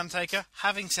going to say The Undertaker.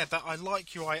 Having said that, I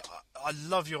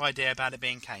love your idea about it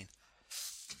being Kane.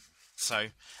 So,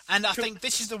 and I think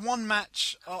this is the one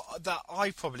match that I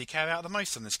probably care about the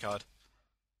most on this card.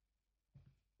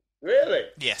 Really?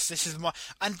 Yes, this is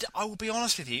and I will be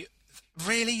honest with you,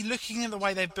 really, looking at the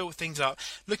way they've built things up,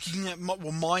 looking at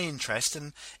my interest,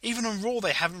 and even on Raw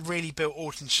they haven't really built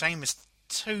Orton Sheamus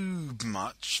too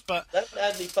much, but...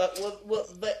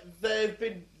 They've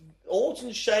been...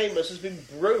 Orton Sheamus has been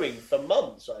brewing for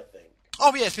months, I think.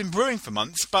 Oh yeah, it's been brewing for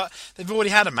months, but they've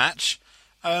already had a match.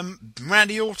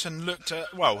 Randy Orton looked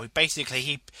at... Well, basically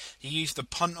he used the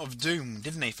punt of doom,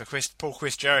 didn't he, for poor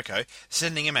Chris Jericho,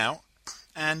 sending him out.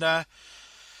 And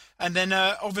then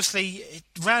obviously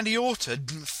Randy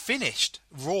Orton finished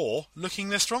Raw looking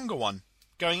the stronger one,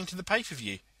 going into the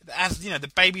pay-per-view. As, the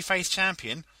babyface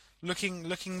champion, looking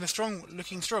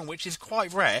strong, which is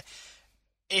quite rare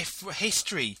if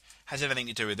history has anything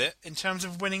to do with it in terms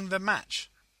of winning the match.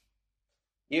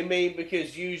 You mean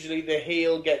because usually the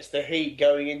heel gets the heat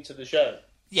going into the show?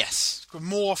 Yes,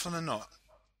 more often than not.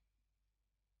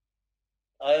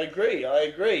 I agree.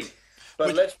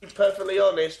 But let's be perfectly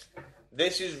honest,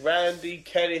 this is Randy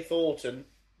Kenneth Orton,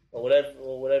 or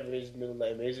whatever his middle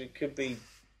name is. It could be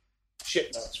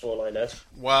Shitnuts for all I know.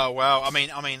 Well, I mean,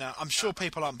 I'm sure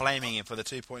people aren't blaming him for the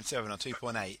 2.7 or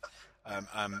 2.8.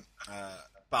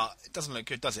 But it doesn't look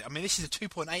good, does it? I mean, this is a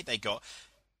 2.8 they got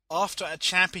after a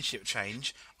championship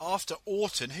change, after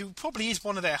Orton, who probably is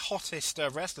one of their hottest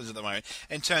wrestlers at the moment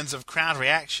in terms of crowd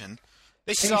reaction.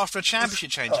 This is after a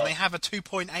championship change, and they have a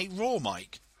 2.8 Raw,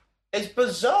 Mike. It's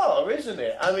bizarre, isn't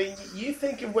it? I mean, you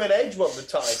think of when Edge won the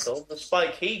title, the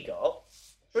spike he got,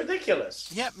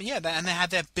 ridiculous. Yeah, and they had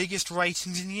their biggest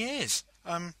ratings in years.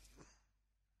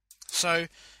 So...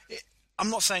 I'm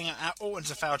not saying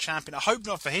Orton's a failed champion. I hope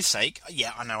not for his sake.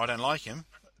 Yeah, I know I don't like him.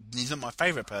 He's not my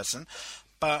favourite person.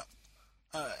 But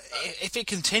if it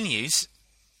continues,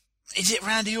 is it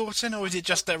Randy Orton or is it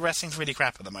just that wrestling's really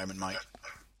crap at the moment, Mike?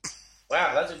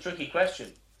 Wow, that's a tricky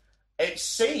question. It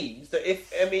seems that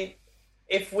if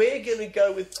we're going to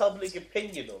go with public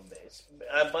opinion on this,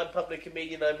 and by public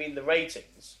opinion I mean the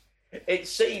ratings, it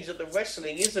seems that the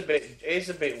wrestling is a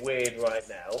bit weird right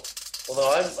now.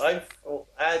 Although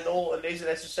and Orton isn't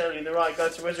necessarily the right guy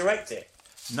to resurrect it.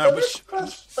 No, but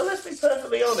let's be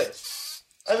perfectly honest.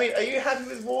 I mean, are you happy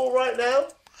with Raw right now?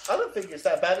 I don't think it's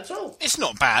that bad at all. It's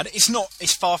not bad.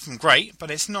 It's far from great, but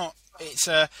it's not. It's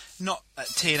not at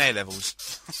TNA levels.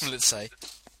 Let's say.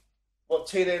 What,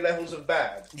 TNA levels of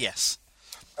bad? Yes.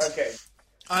 Okay.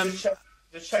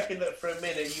 Just checking that for a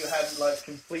minute you hadn't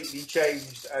completely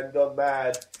changed and gone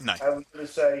mad. No. I was going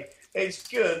to say it's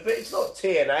good, but it's not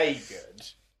TNA good.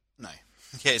 No.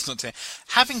 Yeah, it's not TNA.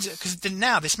 Because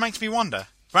now this makes me wonder.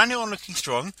 Randy Orton looking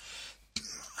strong.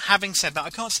 Having said that,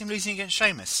 I can't see him losing against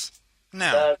Sheamus.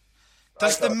 Now,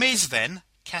 does The Miz then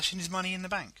cash in his Money in the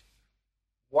Bank?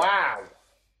 Wow,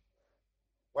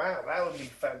 that would be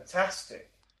fantastic.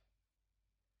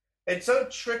 It's so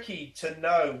tricky to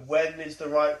know when is the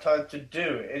right time to do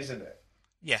it, isn't it?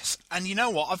 Yes, and you know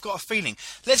what? I've got a feeling.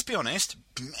 Let's be honest.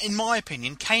 In my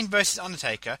opinion, Kane versus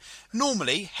Undertaker.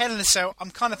 Normally, Hell in a Cell.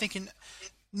 I'm kind of thinking.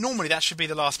 Normally, that should be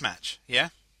the last match. Yeah.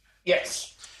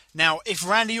 Yes. Now, if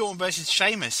Randy Orton versus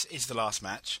Sheamus is the last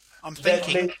match, I'm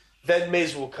thinking. Then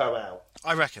Miz will come out.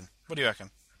 I reckon. What do you reckon?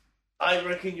 I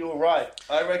reckon you're right.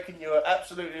 I reckon you're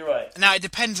absolutely right. Now, it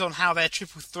depends on how their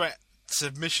triple threat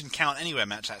submission count anywhere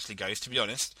match actually goes, to be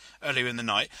honest, earlier in the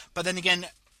night. But then again,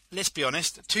 let's be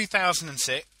honest,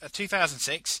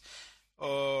 2006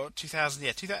 or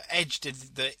 2000, Edge did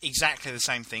exactly the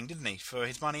same thing, didn't he, for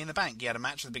his Money in the Bank? He had a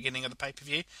match at the beginning of the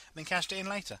pay-per-view and then cashed it in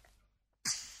later.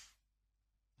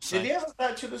 Did he have a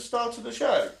match at the start of the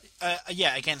show?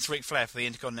 Yeah, against Ric Flair for the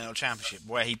Intercontinental Championship,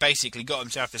 where he basically got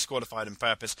himself disqualified on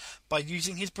purpose by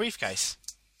using his briefcase.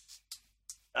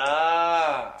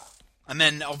 Ah. And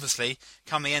then, obviously,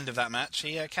 come the end of that match,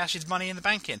 he cashes Money in the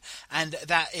Bank in. And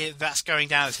that's going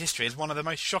down as history as one of the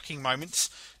most shocking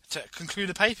moments to conclude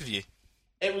a pay-per-view.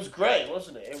 It was great,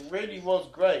 wasn't it? It really was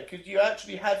great, because you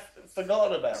actually had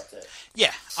forgotten about it.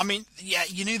 Yeah, I mean, yeah,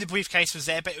 you knew the briefcase was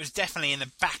there, but it was definitely in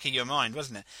the back of your mind,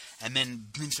 wasn't it? And then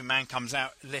Vince McMahon comes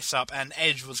out, lifts up, and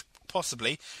Edge was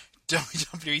possibly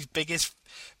WWE's biggest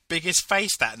biggest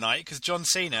face that night because John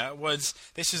Cena was.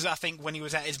 This was, I think, when he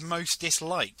was at his most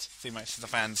disliked through most of the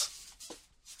fans.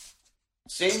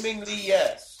 Seemingly,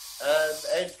 yes.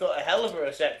 And Edge got a hell of a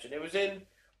reception.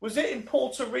 Was it in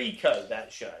Puerto Rico,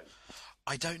 that show?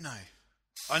 I don't know.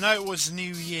 I know it was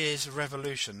New Year's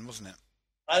Revolution, wasn't it?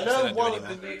 I know one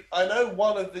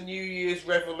of the New Year's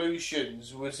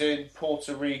Revolutions was in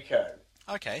Puerto Rico.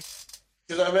 Okay.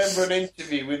 Because I remember an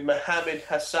interview with Mohammed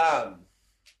Hassan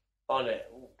on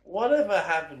it. Whatever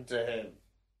happened to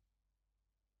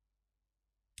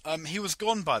him? He was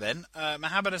gone by then.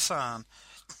 Mohammed Hassan.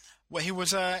 Well, he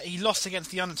lost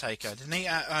against The Undertaker, didn't he?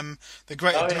 At the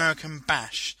Great American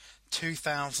Bash,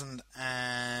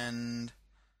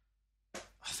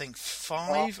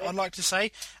 2005, I'd like to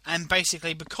say. And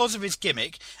basically, because of his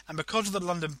gimmick and because of the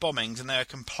London bombings and their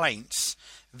complaints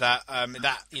that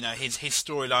his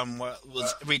storyline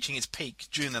was reaching its peak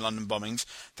during the London bombings,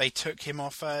 they took him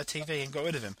off TV and got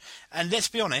rid of him. And let's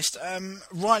be honest,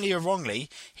 rightly or wrongly,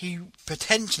 he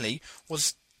potentially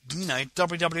was,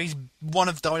 WWE's one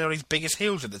of WWE's biggest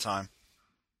heels at the time.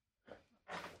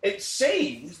 It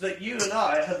seems that you and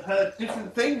I have heard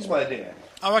different things, my dear.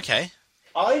 Oh, okay.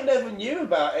 I never knew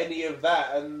about any of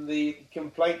that and the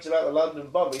complaints about the London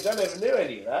bombings. I never knew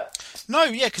any of that. No,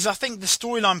 yeah, because I think the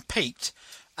storyline peaked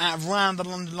at around the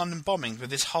London bombings with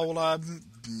this whole.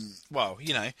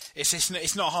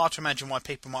 It's not hard to imagine why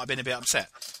people might have been a bit upset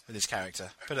with this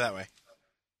character. Put it that way.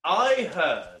 I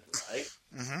heard, right,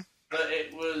 that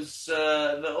it was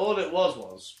that all it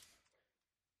was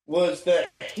that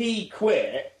he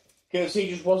quit because he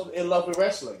just wasn't in love with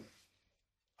wrestling.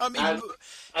 I mean,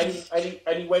 and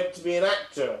he went to be an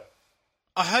actor.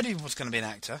 I heard he was going to be an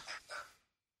actor.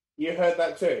 You heard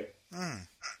that too?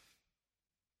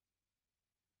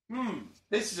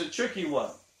 This is a tricky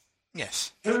one.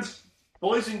 Yes.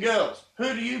 Boys and girls,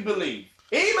 who do you believe?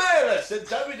 Email us at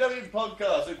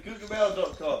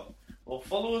www.podcast@googlemail.com or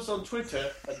follow us on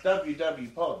Twitter at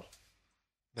wwpod.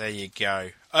 There you go.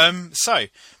 So,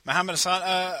 Mohammed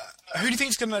Hassan, who do you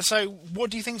think's going to? So, what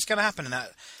do you think's going to happen in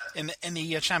that in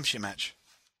the championship match?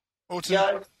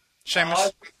 Orton,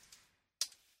 Sheamus.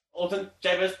 Orton,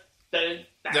 Sheamus.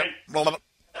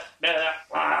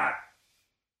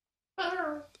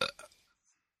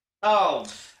 Oh,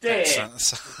 dear.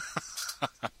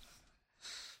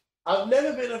 I've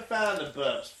never been a fan of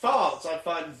burps. Farts I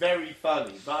find very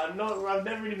funny, but I've never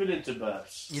really been into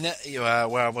burps.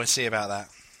 Well, we'll see about that.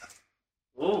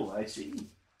 Oh, I see.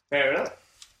 Fair enough.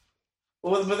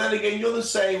 Well, but then again, you're the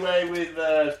same way with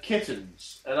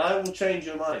kittens, and I will change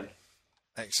your mind.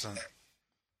 Excellent.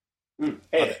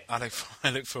 Hey. I look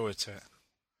forward to it.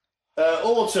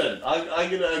 Orton. I'm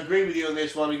going to agree with you on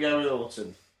this one and go with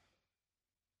Orton.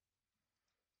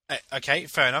 Okay,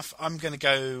 fair enough. I'm going to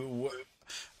go.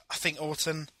 I think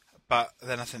Orton, but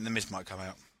then I think The Miz might come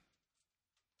out.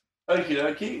 Okie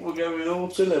dokie, we'll go with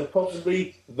Orton and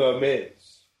possibly The Miz.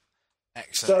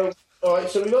 Excellent. So, alright,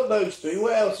 so we got those two.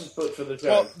 What else is booked for the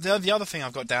show? Well, the other thing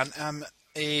I've got down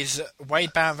is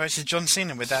Wade Barrett versus John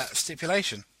Cena with that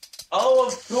stipulation. Oh,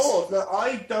 of course. Now,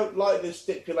 I don't like this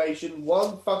stipulation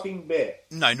one fucking bit.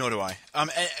 No, nor do I.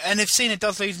 And if Cena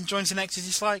does lose and joins the next,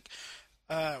 it's like,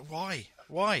 why?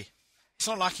 Why? It's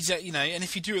not like he's, and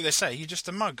if you do what they say, you're just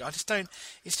a mug. I just don't.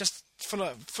 It's just full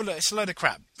of. It's a load of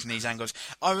crap in these angles.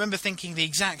 I remember thinking the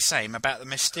exact same about the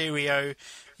Mysterio,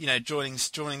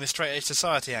 joining the Straight Edge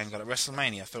Society angle at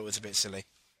WrestleMania. I thought it was a bit silly.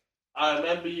 I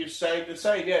remember you saying the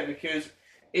same, yeah, because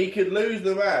he could lose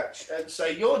the match and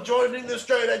say, "You're joining the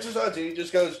Straight Edge Society." He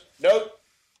just goes, "Nope."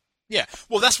 Yeah,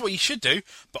 well, that's what he should do,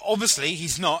 but obviously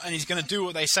he's not, and he's going to do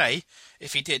what they say.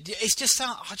 If he did, it's just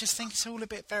I just think it's all a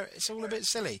bit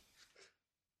silly.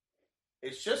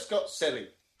 It's just got silly.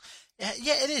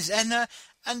 Yeah, it is, and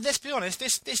let's be honest,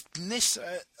 this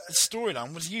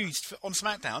storyline was used on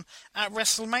SmackDown at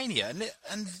WrestleMania,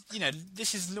 and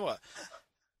this is what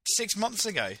 6 months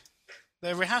ago.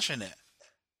 They're rehashing it.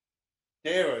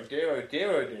 Dear, oh dear, oh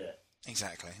dear, oh dear.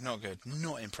 Exactly, not good,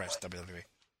 not impressed. WWE.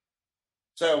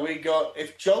 So we got,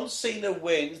 if John Cena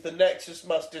wins, the Nexus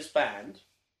must disband.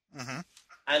 Mm-hmm.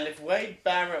 And if Wade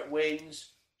Barrett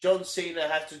wins, John Cena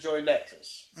has to join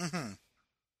Nexus. Mm-hmm.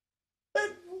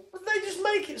 They just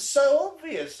make it so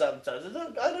obvious sometimes.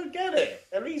 I don't get it.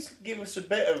 At least give us a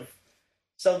bit of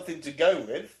something to go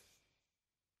with.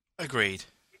 Agreed.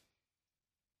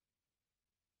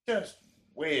 Just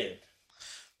weird.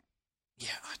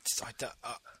 Yeah, I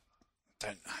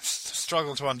don't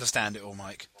struggle to understand it all,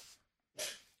 Mike.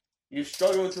 You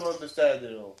struggle to understand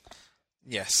it all.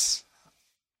 Yes.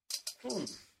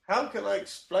 How can I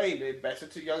explain it better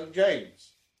to young James?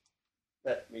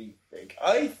 Let me think.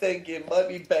 I think it might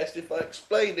be best if I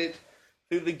explain it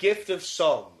to The Gift of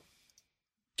Song.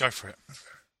 Go for it.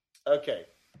 Okay.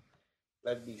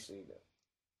 Let me see now.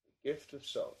 The Gift of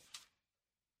Song.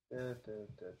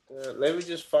 Let me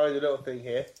just find a little thing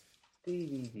here.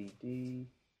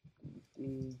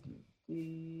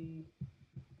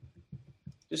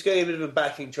 Just getting a bit of a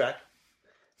backing track.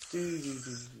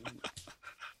 It's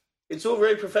all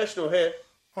very professional here.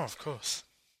 Oh, of course.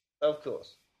 Of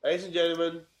course. Ladies and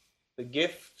gentlemen, The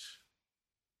Gift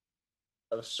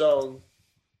of Song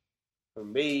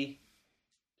from me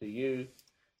to you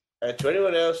and to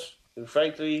anyone else who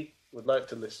frankly would like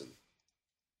to listen.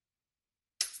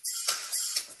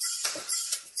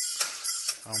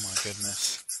 Oh my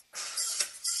goodness.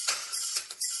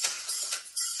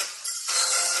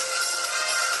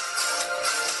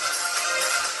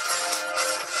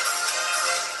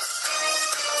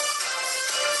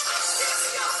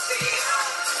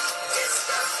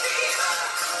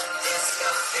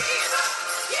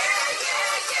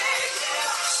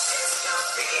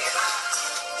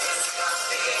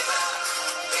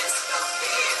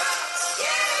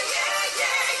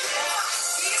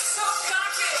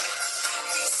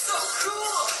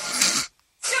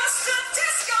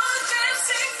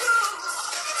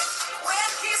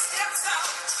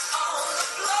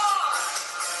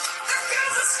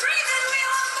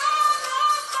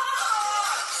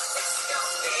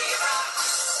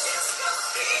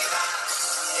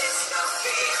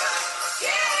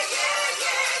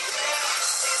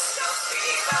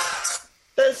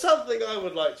 There's something I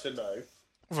would like to know.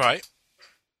 Right.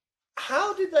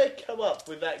 How did they come up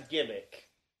with that gimmick?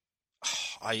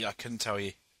 I couldn't tell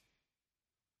you.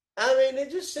 I mean,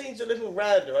 it just seems a little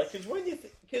random, right?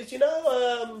 Because you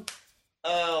know,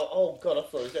 oh god, I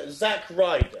thought it was Zack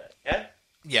Ryder, yeah?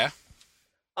 Yeah.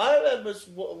 I remember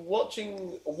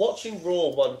watching Raw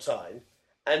one time,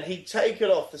 and he'd taken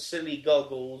off the silly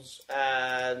goggles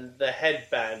and the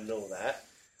headband and all that,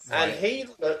 and he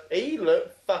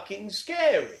looked fucking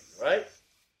scary, right?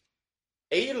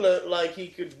 He looked like he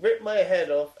could rip my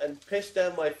head off and piss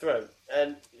down my throat,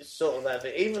 and sort of that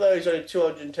thing. Even though he's only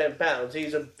 210 pounds,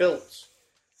 he's a built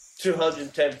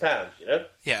 210 pounds, you know?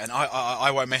 Yeah, and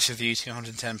I won't mess with you,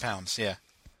 210 pounds, yeah.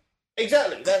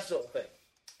 Exactly, that sort of thing.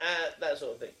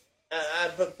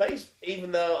 But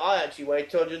even though I actually weigh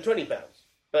 220 pounds,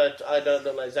 but I don't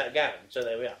look like Zach Gowen, so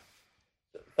there we are.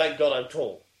 Thank God I'm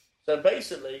tall. So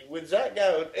basically, with Zach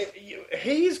Gowen,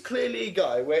 he's clearly a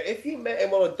guy where if you met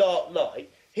him on a dark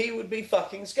night, he would be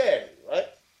fucking scary, right?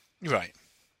 Right.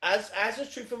 As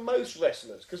is true for most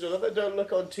wrestlers, because although they don't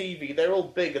look on TV, they're all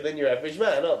bigger than your average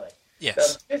man, aren't they?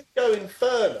 Yes. Now, Disco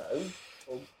Inferno,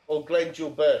 or Glenn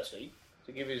Gilberti,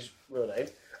 to give his real name,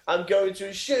 I'm going to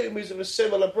assume he's of a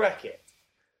similar bracket.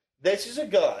 This is a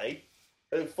guy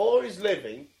who, for his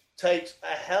living, takes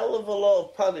a hell of a lot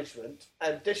of punishment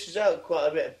and dishes out quite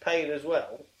a bit of pain as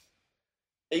well.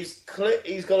 He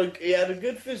had a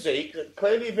good physique,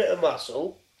 clearly a bit of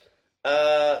muscle,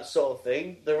 sort of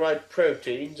thing, the right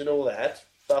proteins and all that,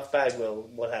 Buff Bagwell,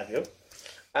 what have you.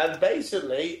 And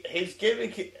basically, his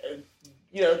gimmick,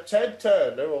 Ted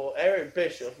Turner or Eric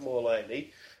Bischoff, more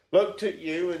likely, looked at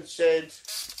you and said,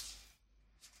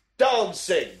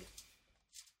 dancing.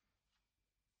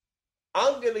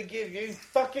 I'm going to give you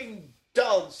fucking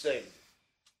dancing.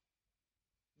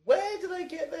 Where do they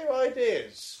get their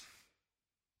ideas?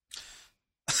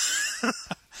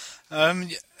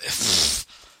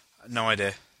 No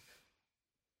idea.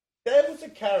 There was a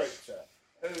character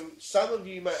who some of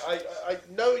you may... I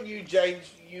knowing you,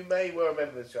 James, you may well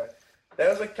remember this guy. There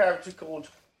was a character called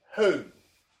Who,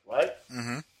 right?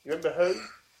 Mm-hmm. You remember Who?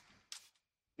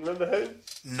 You remember Who?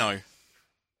 No.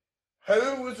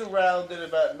 Who was around in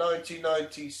about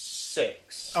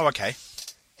 1996. Oh, okay.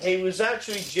 He was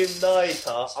actually Jim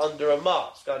Neidhart under a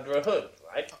mask, under a hood,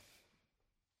 right?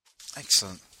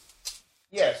 Excellent.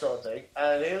 Yeah, sort of thing.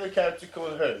 And he was a character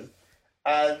called Who.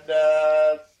 And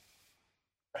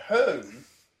Who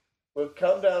would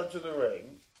come down to the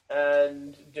ring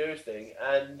and do his thing.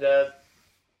 And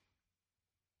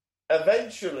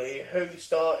eventually, Who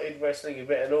started wrestling a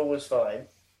bit and all was fine.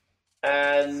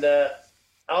 And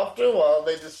after a while,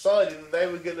 they decided that they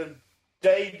were going to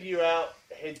debut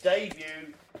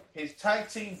his tag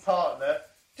team partner.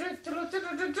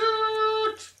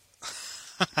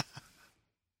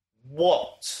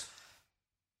 What?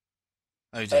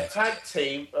 Oh dear. A tag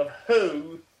team of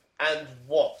Who and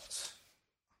what?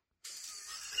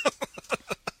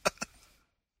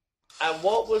 And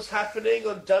what was happening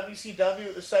on WCW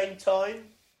at the same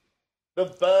time? The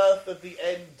birth of the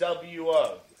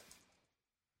NWO.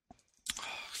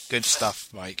 Good stuff,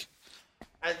 Mike.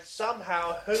 And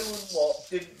somehow Who and what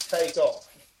didn't take off.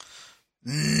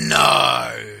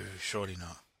 No! surely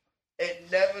not. It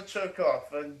never took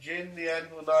off, and Jin the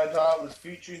Anvil Neidhart was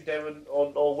featuring Devon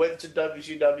or went to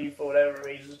WCW for whatever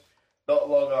reason not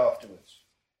long afterwards.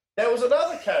 There was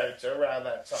another character around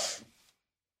that time,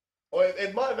 or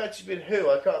it might have actually been who,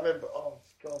 I can't remember. Oh,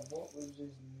 God, what was his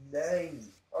name?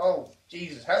 Oh,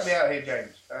 Jesus, help me out here,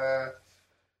 James.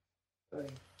 Let me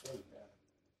think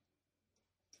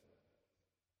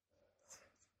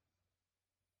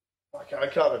now. I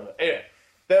can't remember. Anyway,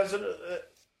 there was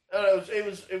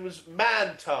it was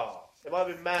Mantar. It might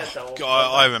have been Mantar. Oh,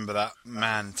 God, I remember that.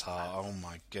 Mantar. Oh,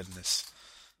 my goodness.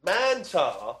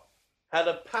 Mantar had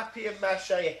a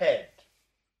papier-mâché head,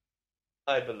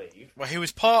 I believe. Well, he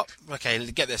was part...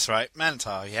 Okay, get this right.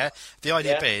 Mantar, yeah? The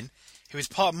idea being, he was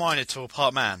part Minotaur,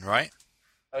 part man, right?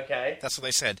 Okay. That's what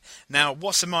they said. Now,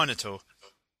 what's a Minotaur?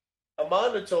 A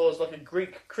Minotaur is like a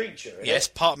Greek creature, isn't Yes,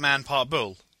 it? part man, part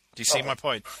bull. Do you see my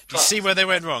point? Do you see where they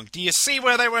went wrong? Do you see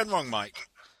where they went wrong, Mike?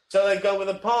 So they go with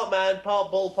a part man,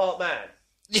 part bull, part man.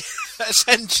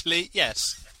 Essentially,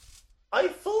 yes. I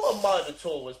thought a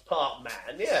Minotaur was part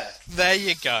man, yeah. There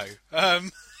you go.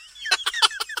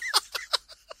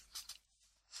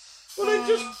 Well, then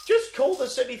just call the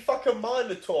silly fucking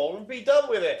Minotaur and be done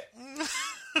with it.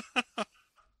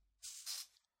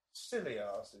 Silly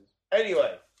asses.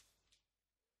 Anyway,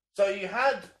 so you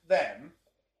had them,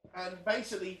 and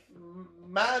basically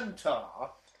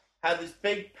Mantar had this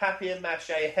big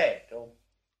papier-mâché head, or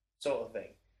sort of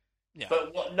thing. Yeah.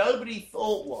 But what nobody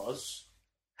thought was,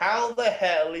 how the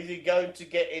hell is he going to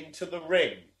get into the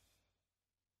ring?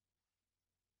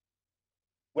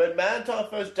 When Mantar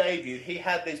first debuted, he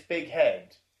had this big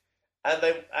head, and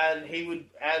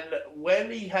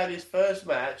when he had his first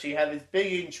match, he had this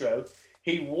big intro.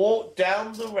 He walked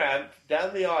down the ramp,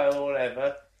 down the aisle or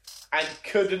whatever, and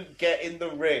couldn't get in the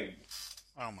ring.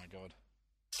 Oh my God!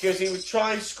 Because he would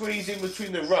try and squeeze in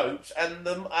between the ropes, and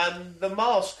the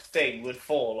mask thing would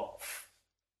fall off.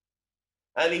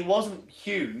 And he wasn't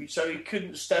huge, so he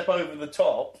couldn't step over the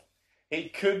top. He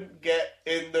couldn't get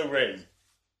in the ring.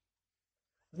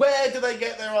 Where do they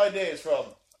get their ideas from?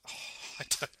 I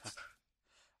don't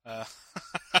know.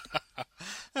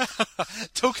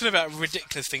 Talking about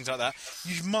ridiculous things like that,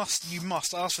 you must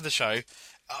ask for the show.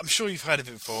 I'm sure you've heard of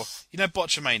it before. You know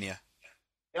Botchamania?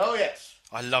 Oh yes.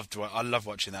 I love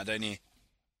watching that, don't you?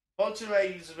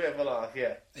 Botchamania is a bit of a laugh,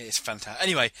 yeah. It's fantastic.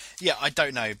 Anyway, yeah, I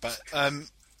don't know, but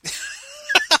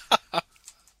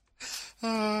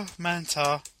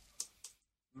Mantar.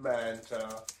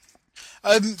 Mantar.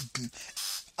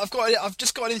 I've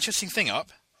just got an interesting thing up.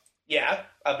 Yeah,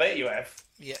 I bet you have.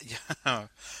 Yeah.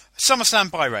 SummerSlam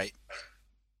buy rate.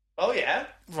 Oh yeah.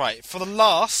 Right, for the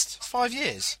last 5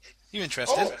 years. You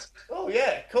interested? Oh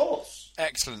yeah, of course.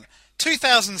 Excellent.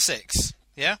 2006.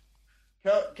 Yeah.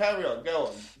 Carry on, go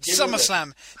on.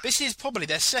 SummerSlam. This is probably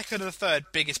their second or third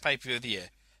biggest pay-per-view of the year,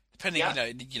 depending.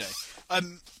 You know.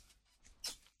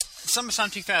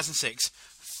 SummerSlam 2006,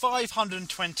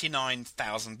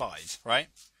 529,000 buys. Right.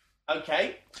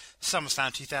 Okay.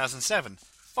 SummerSlam 2007,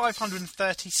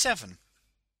 537.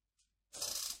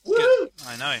 Woo! Good.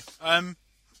 I know.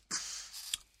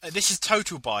 This is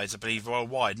total buys, I believe,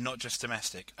 worldwide, not just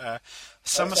domestic.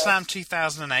 SummerSlam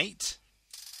 2008,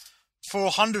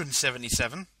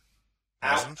 477,000.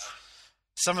 Ouch.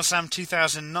 SummerSlam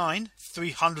 2009,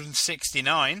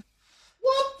 369.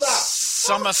 What the?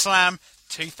 SummerSlam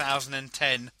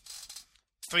 2010,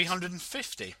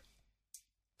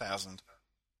 350,000.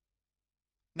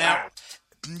 Now,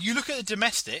 you look at the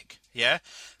domestic, yeah?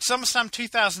 SummerSlam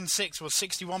 2006 was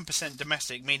 61%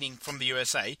 domestic, meaning from the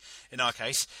USA, in our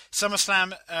case.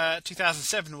 SummerSlam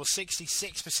 2007 was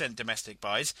 66% domestic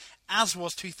buys, as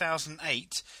was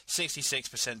 2008,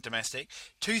 66% domestic.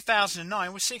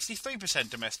 2009 was 63%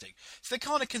 domestic. So they're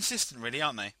kind of consistent, really,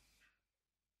 aren't they?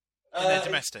 In their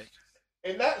domestic.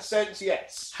 In that sense,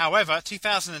 yes. However,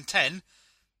 2010,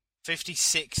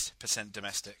 56%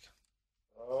 domestic.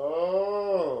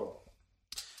 Oh.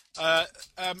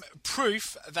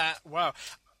 Proof that, wow,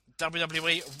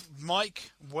 WWE,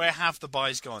 Mike, where have the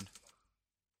buys gone?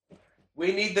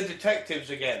 We need the detectives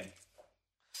again.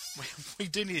 We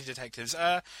do need detectives.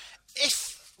 As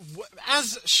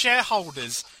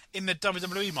shareholders in the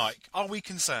WWE, Mike, are we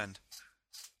concerned?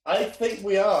 I think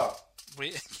we are.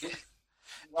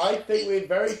 I think we're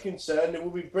very concerned, and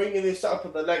we'll be bringing this up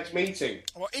at the next meeting.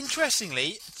 Well,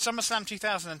 interestingly, SummerSlam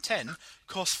 2010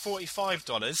 cost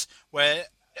 $45, where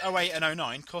 08 and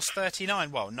 09 cost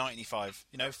 $39. Well, $95.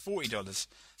 $40.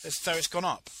 So it's gone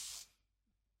up.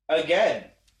 Again.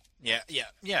 Yeah.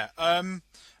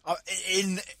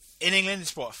 In England,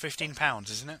 it's what, £15,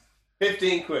 isn't it?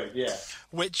 15 quid, yeah.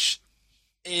 Which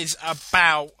is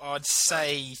about, I'd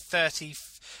say,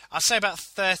 I'd say about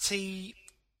 $30.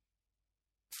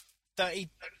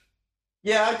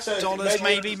 Yeah, I'd say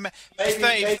Maybe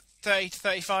 $30 to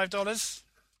 $35.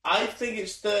 I think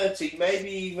it's 30, maybe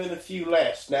even a few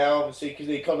less now, obviously, because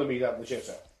the economy's up the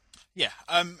shitter. Yeah,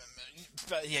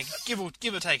 but yeah, give or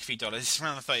take a few dollars. It's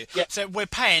around the 30. Yeah. So we're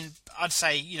paying, I'd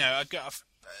say,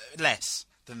 less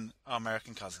than our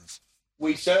American cousins.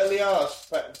 We certainly are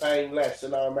paying less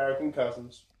than our American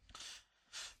cousins.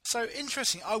 So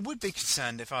interesting. I would be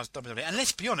concerned if I was WWE. And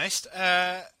let's be honest,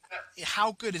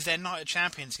 how good is their Night of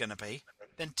Champions going to be?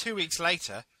 Then 2 weeks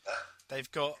later, they've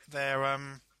got their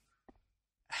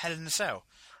Hell in a Cell,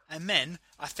 and then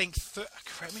I think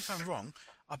correct me if I'm wrong.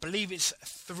 I believe it's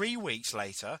 3 weeks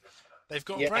later they've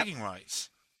got bragging rights.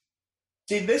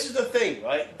 See, this is the thing,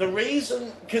 right? The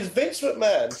reason, because Vince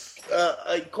McMahon,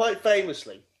 quite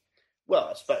famously, well,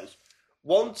 I suppose,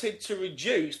 wanted to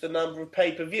reduce the number of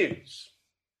pay-per-views,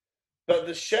 but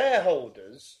the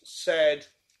shareholders said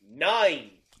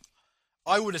 9.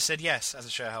 I would have said yes as a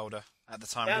shareholder at the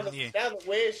time, wouldn't you? Now that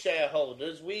we're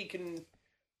shareholders, we can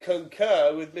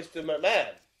concur with Mr. McMahon.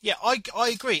 Yeah, I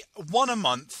agree. 1 a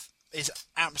month is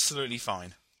absolutely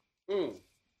fine.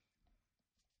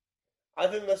 I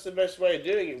think that's the best way of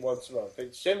doing it once a month.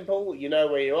 It's simple, you know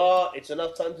where you are, it's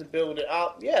enough time to build it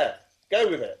up. Yeah, go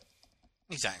with it.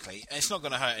 Exactly. It's not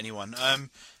going to hurt anyone.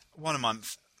 1 a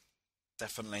month,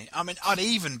 definitely. I mean, I'd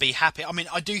even be happy. I mean,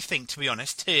 I do think, to be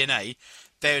honest, TNA,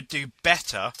 they would do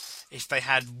better if they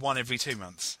had 1 every 2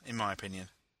 months, in my opinion.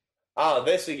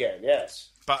 This again, yes.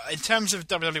 But in terms of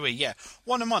WWE, yeah,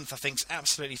 1 a month I think is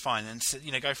absolutely fine, and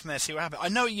go from there, see what happens. I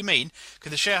know what you mean,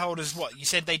 because the shareholders, you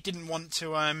said they didn't want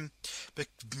to,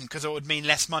 because it would mean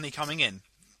less money coming in.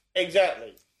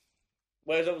 Exactly.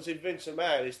 Whereas obviously Vince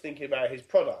McMahon is thinking about his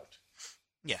product.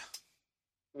 Yeah,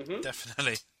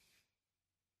 definitely.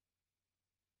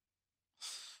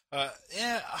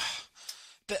 Yeah,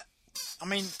 I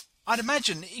mean, I'd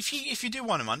imagine if you do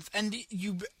 1 a month and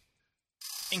you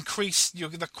increase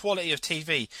the quality of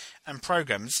TV and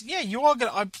programs, yeah, you are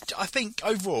going to, I think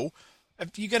overall,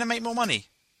 you're going to make more money.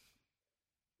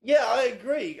 Yeah, I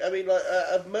agree. I mean, like,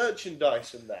 of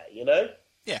merchandise and that, you know?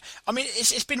 Yeah, I mean,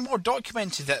 it's been more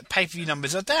documented that pay-per-view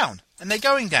numbers are down, and they're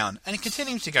going down, and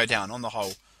continuing to go down on the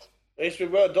whole. It's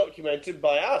been well documented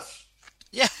by us.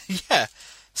 Yeah, yeah.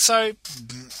 So,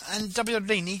 and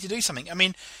WWE need to do something. I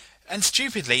mean, and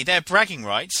stupidly, their bragging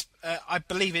rights, I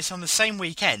believe it's on the same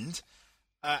weekend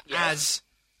as,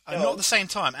 not the same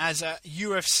time, as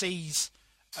UFC's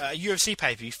UFC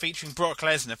pay-per-view featuring Brock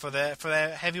Lesnar for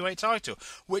their heavyweight title,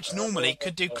 which normally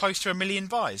could do close to 1 million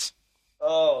buys.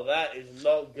 Oh, that is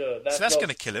not good. That's going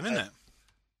to kill him, isn't it?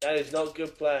 That is not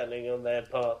good planning on their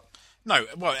part. No,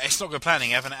 well, it's not good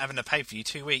planning having a pay-per-view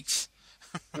 2 weeks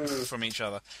from each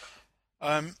other.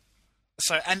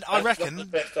 So, and I reckon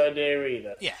not the best idea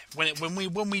either. Yeah, when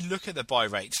we look at the buy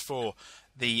rates for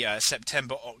the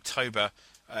September October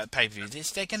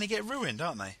pay-per-views, they're going to get ruined,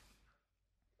 aren't they?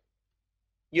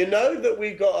 You know that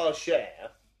we've got our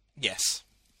share. Yes.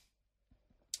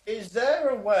 Is there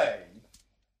a way?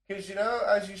 Because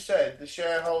as you said, the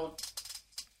shareholders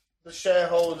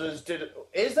did it.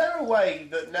 Is there a way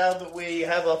that now that we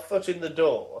have our foot in the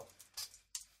door?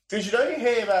 Because you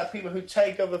hear about people who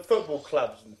take over football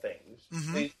clubs and things.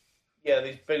 Mm-hmm. These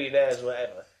billionaires or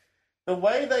whatever. The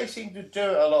way they seem to do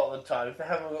it a lot of the time, if they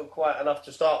haven't got quite enough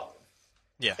to start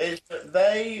with, is that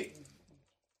they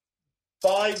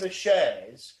buy the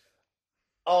shares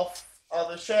off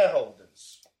other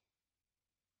shareholders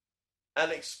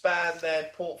and expand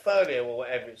their portfolio or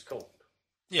whatever it's called.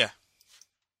 Yeah.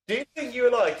 Do you think you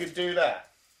and I could do that?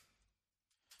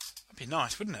 That'd be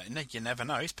nice, wouldn't it? You never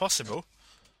know. It's possible.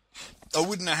 I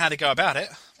wouldn't know how to go about it,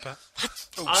 but...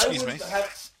 Oh, excuse me.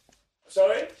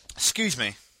 Sorry? Excuse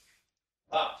me.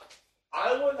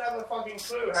 I wouldn't have a fucking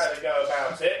clue how to go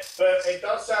about it, but it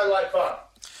does sound like fun.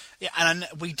 Yeah, and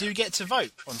we do get to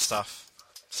vote on stuff,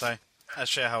 so, as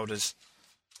shareholders.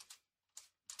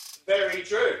 Very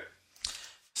true.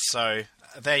 So,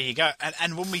 there you go.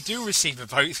 And when we do receive a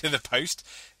vote through the post,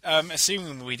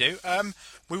 assuming we do,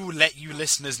 we will let you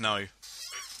listeners know.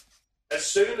 As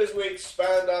soon as we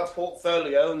expand our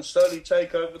portfolio and slowly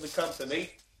take over the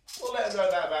company, we'll let them know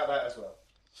about that as well.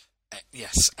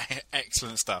 Yes,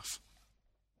 excellent stuff.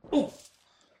 Ooh.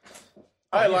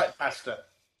 I like pasta.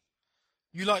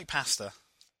 You like pasta?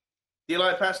 Do you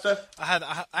like pasta?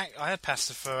 I had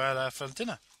pasta for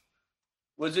dinner.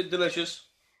 Was it delicious?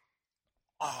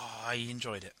 Oh, I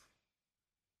enjoyed it.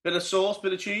 Bit of sauce,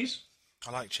 bit of cheese?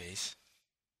 I like cheese.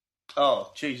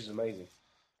 Oh, cheese is amazing.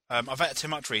 I've had too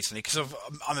much recently because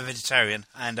I'm a vegetarian,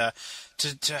 and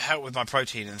to help with my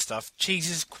protein and stuff, cheese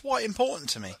is quite important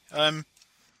to me.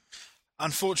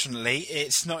 unfortunately,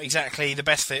 it's not exactly the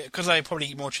best thing, because I probably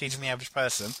eat more cheese than the average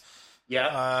person.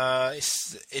 Yeah.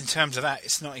 It's, in terms of that,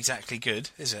 it's not exactly good,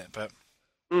 is it? But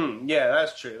yeah,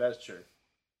 that's true. That's true.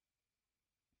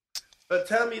 But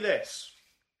tell me this: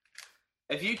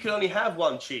 if you could only have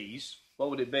one cheese, what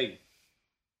would it be?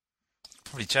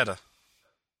 probably cheddar.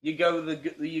 You go with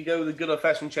the good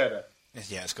old-fashioned cheddar.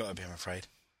 Yeah, it's got to be, I'm afraid.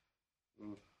 Fair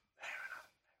enough.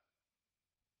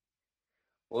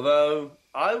 Although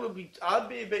I'd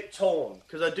be a bit torn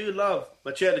because I do love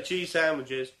my cheddar cheese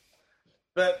sandwiches,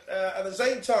 but at the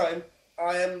same time,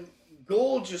 I am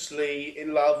gorgeously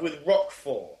in love with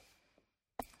Roquefort.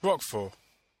 Roquefort.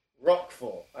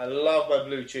 Roquefort. I love my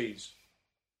blue cheese.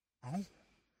 Oh,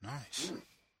 nice.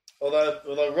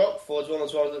 Although Roquefort is one of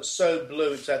those ones that's so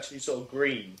blue it's actually sort of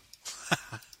green.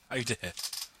 Oh dear.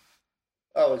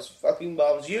 Oh, it's fucking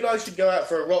marvelous. You and I should go out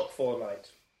for a Roquefort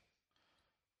night.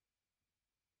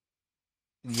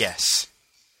 Yes,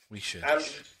 we should.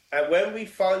 And when we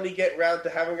finally get round to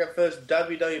having our first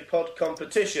WW Pod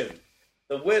competition,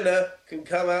 the winner can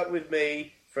come out with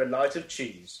me for a night of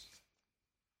cheese.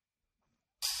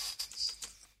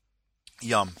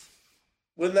 Yum.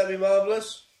 Wouldn't that be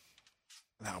marvellous?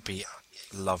 That would be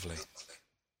lovely.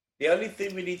 The only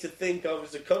thing we need to think of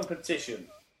is a competition.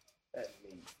 Let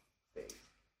me think.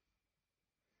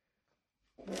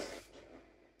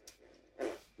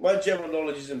 My general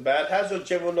knowledge isn't bad. How's your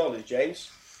general knowledge,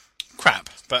 James? Crap,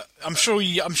 but I'm sure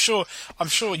you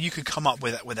could come up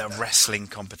with a wrestling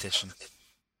competition.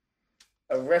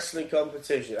 A wrestling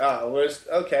competition.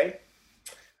 Okay.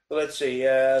 Well, let's see.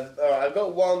 All right, I've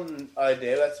got one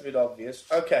idea. That's a bit obvious.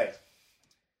 Okay.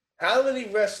 How many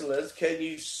wrestlers can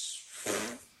you...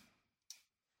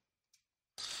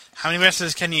 How many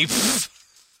wrestlers can you...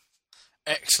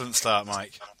 Excellent start,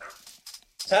 Mike.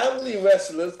 How many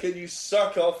wrestlers can you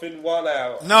suck off in 1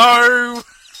 hour? No!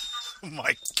 Oh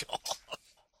my god.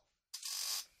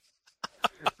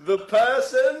 The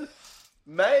person,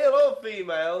 male or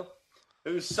female,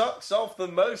 who sucks off the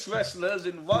most wrestlers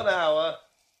in 1 hour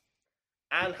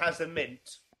and has a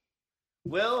mint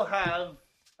will have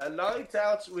a night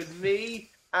out with me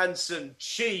and some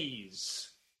cheese.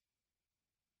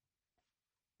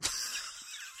 I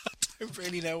don't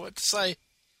really know what to say.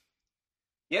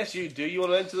 Yes, you do. You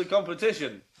want to enter the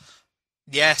competition?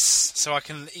 Yes, so I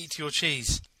can eat your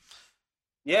cheese.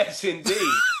 Yes, indeed.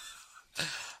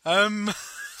 I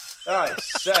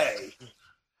say.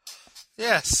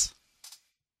 Yes.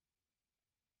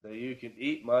 So you can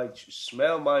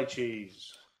smell my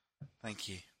cheese. Thank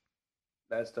you.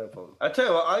 That's no problem. I tell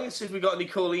you what, I'm going to see if we got any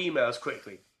cool emails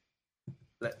quickly.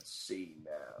 Let's see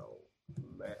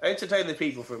now. Entertain the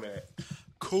people for a minute.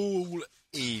 Cool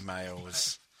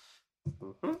emails.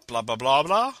 Mm-hmm. Blah blah blah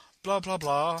blah blah blah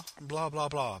blah blah blah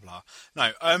blah blah.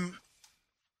 No,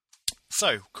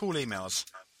 so cool emails.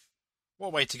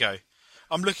 What way to go?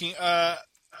 I'm looking. You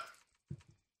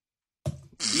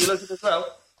looking as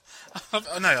well?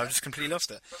 No, I've just completely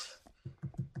lost it.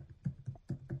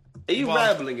 Are you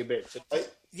rambling a bit today?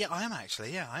 Yeah, I am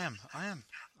actually. Yeah, I am. I'm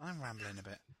rambling a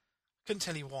bit. Couldn't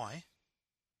tell you why,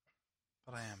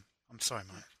 but I am. I'm sorry,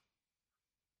 Mike.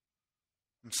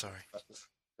 I'm sorry.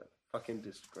 Fucking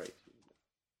disgrace.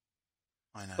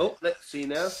 I know. Oh, let's see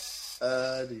now.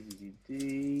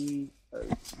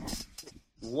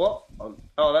 What?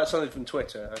 Oh, that's something from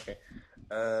Twitter. Okay.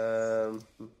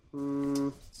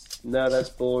 No, that's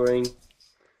boring.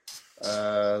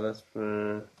 That's.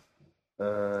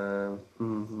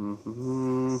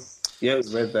 Yeah,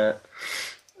 read that.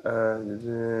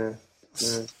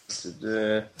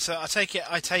 So I take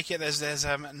it. There's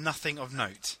nothing of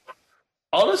note.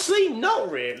 Honestly, not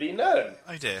really. No.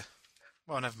 Oh dear.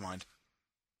 Well, never mind.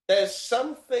 There's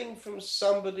something from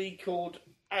somebody called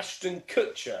Ashton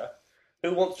Kutcher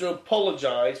who wants to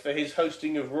apologise for his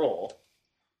hosting of Raw.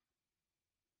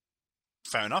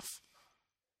 Fair enough.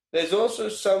 There's also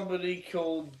somebody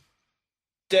called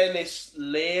Dennis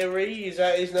Leary. Is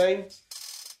that his name?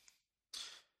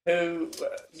 Who?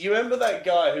 You remember that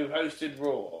guy who hosted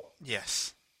Raw?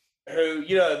 Yes. Who?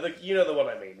 You know the one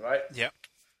I mean, right? Yep.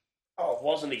 Oh,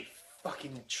 wasn't he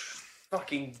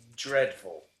fucking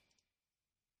dreadful?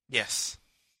 Yes.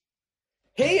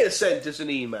 He has sent us an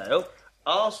email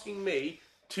asking me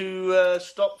to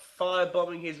stop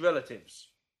firebombing his relatives,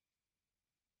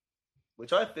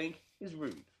 which I think is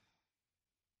rude.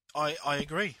 I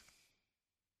agree.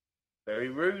 Very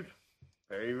rude.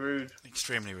 Very rude.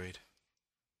 Extremely rude.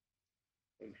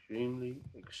 Extremely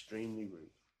rude.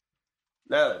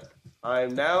 Now,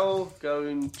 I'm now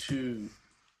going to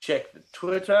check the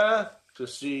Twitter to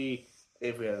see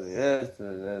if we have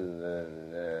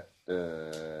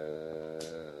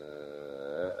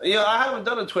Yeah, I haven't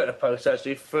done a Twitter post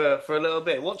actually for a little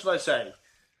bit. What should I say?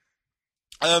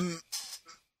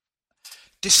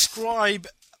 Describe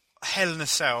Hell in a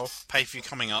Cell pay-per-view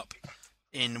coming up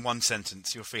in one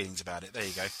sentence. Your feelings about it. There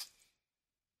you go.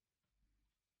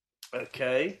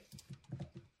 Okay.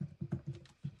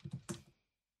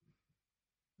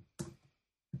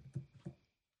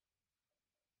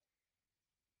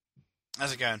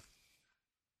 How's it going?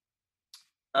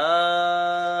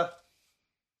 I'm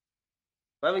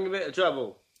having a bit of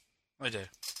trouble. I do.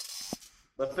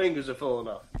 My fingers are falling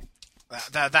off.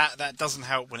 That doesn't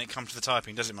help when it comes to the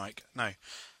typing, does it, Mike? No.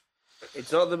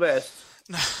 It's not the best.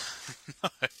 No.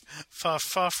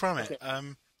 Far from it.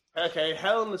 Okay,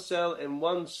 Hell in a Cell in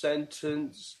one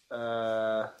sentence.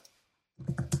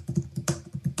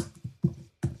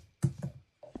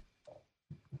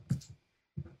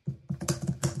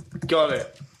 Got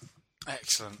it.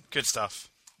 Excellent. Good stuff.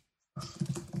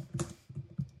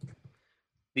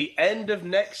 The end of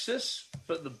Nexus,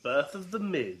 but the birth of The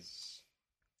Miz.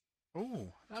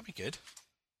 Ooh, that'd be good.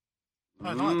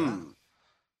 I like that.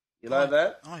 You like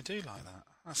that? I do like that.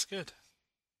 That's good.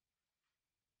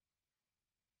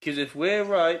 Because if we're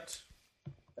right,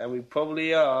 and we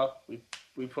probably are,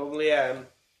 we probably am,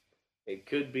 it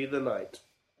could be the night.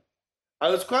 I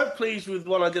was quite pleased with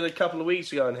one I did a couple of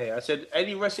weeks ago in here. I said,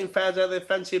 any wrestling fans out there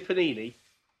fancy a panini?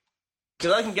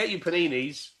 Because I can get you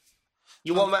paninis.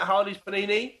 You want Matt Hardy's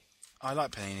panini? I like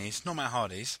paninis. Not Matt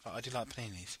Hardy's, but I do like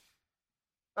paninis.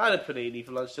 I had a panini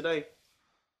for lunch today.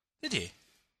 Did you?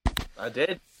 I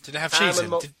did. Did it have cheese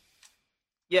in?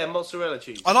 Yeah, mozzarella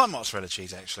cheese. I like mozzarella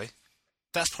cheese, actually.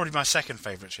 That's probably my second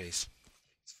favourite cheese.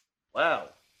 Wow.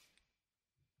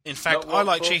 In fact, I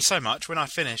like cheese so much, when I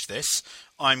finish this,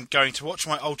 I'm going to watch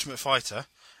my Ultimate Fighter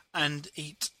and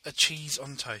eat a cheese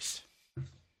on toast.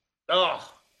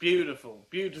 Oh, beautiful,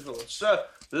 beautiful. So,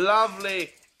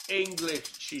 lovely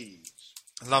English cheese.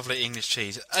 Lovely English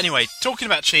cheese. Anyway, talking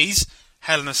about cheese,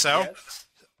 Hell in a Cell,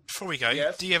 before we go,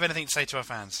 do you have anything to say to our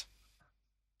fans?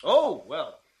 Oh,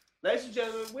 well, ladies and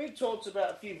gentlemen, we've talked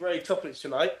about a few great topics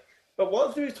tonight, but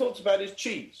one thing we've talked about is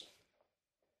cheese.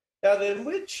 Now then,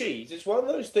 with cheese, it's one of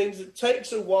those things that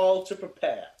takes a while to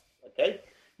prepare, okay?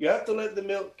 You have to let the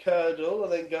milk curdle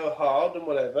and then go hard and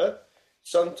whatever.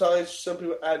 Sometimes some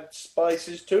people add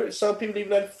spices to it. Some people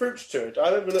even add fruits to it. I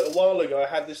remember a little while ago I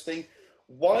had this thing,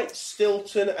 white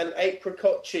Stilton and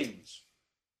apricot cheese.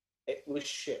 It was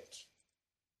shit.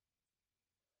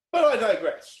 But I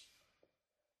digress.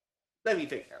 Let me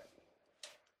think now.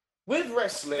 With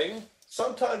wrestling,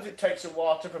 sometimes it takes a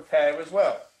while to prepare as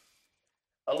well.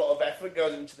 A lot of effort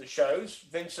goes into the shows.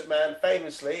 Vince McMahon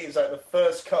famously is like the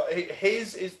first car.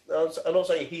 I'm not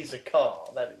saying he's a car.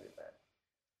 That is it, man.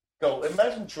 Go.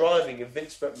 Imagine driving a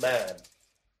Vince McMahon.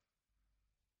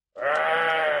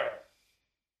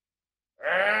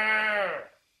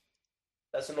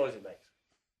 That's the noise it makes.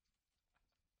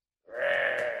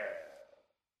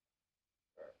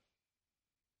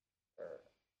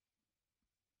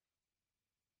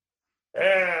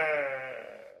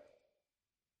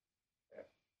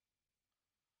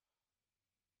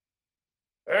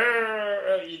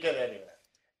 You get it anyway.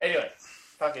 Anyway.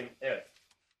 Fucking?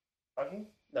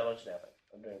 No, I'm just now.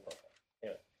 I'm doing a podcast.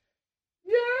 Anyway.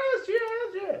 Yes.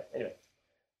 Anyway.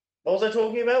 What was I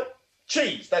talking about?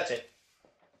 Cheese, that's it.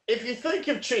 If you think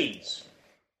of cheese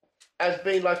as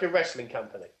being like a wrestling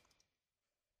company,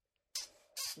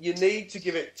 you need to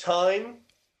give it time,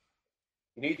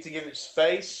 you need to give it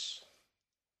space,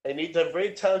 and you need to have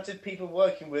very talented people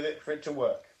working with it for it to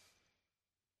work.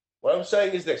 What I'm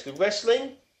saying is this, with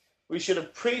wrestling, we should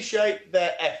appreciate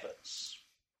their efforts.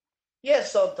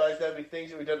 Yes, sometimes there'll be things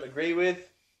that we don't agree with,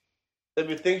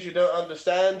 there'll be things you don't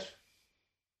understand,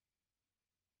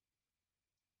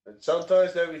 but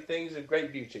sometimes there'll be things of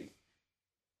great beauty.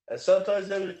 And sometimes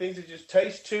there'll be things that just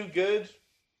taste too good,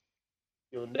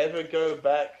 you'll never go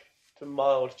back to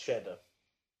mild cheddar.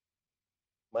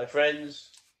 My friends,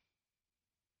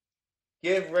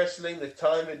 give wrestling the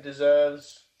time it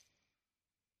deserves.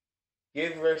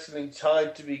 Give wrestling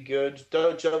time to be good.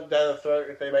 Don't jump down the throat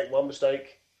if they make one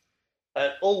mistake.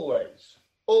 And always,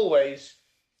 always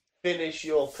finish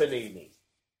your panini.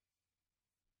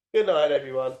 Good night,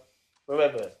 everyone.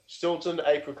 Remember, Stilton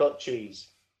apricot cheese.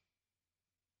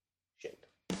 Shit.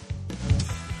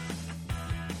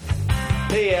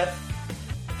 See ya.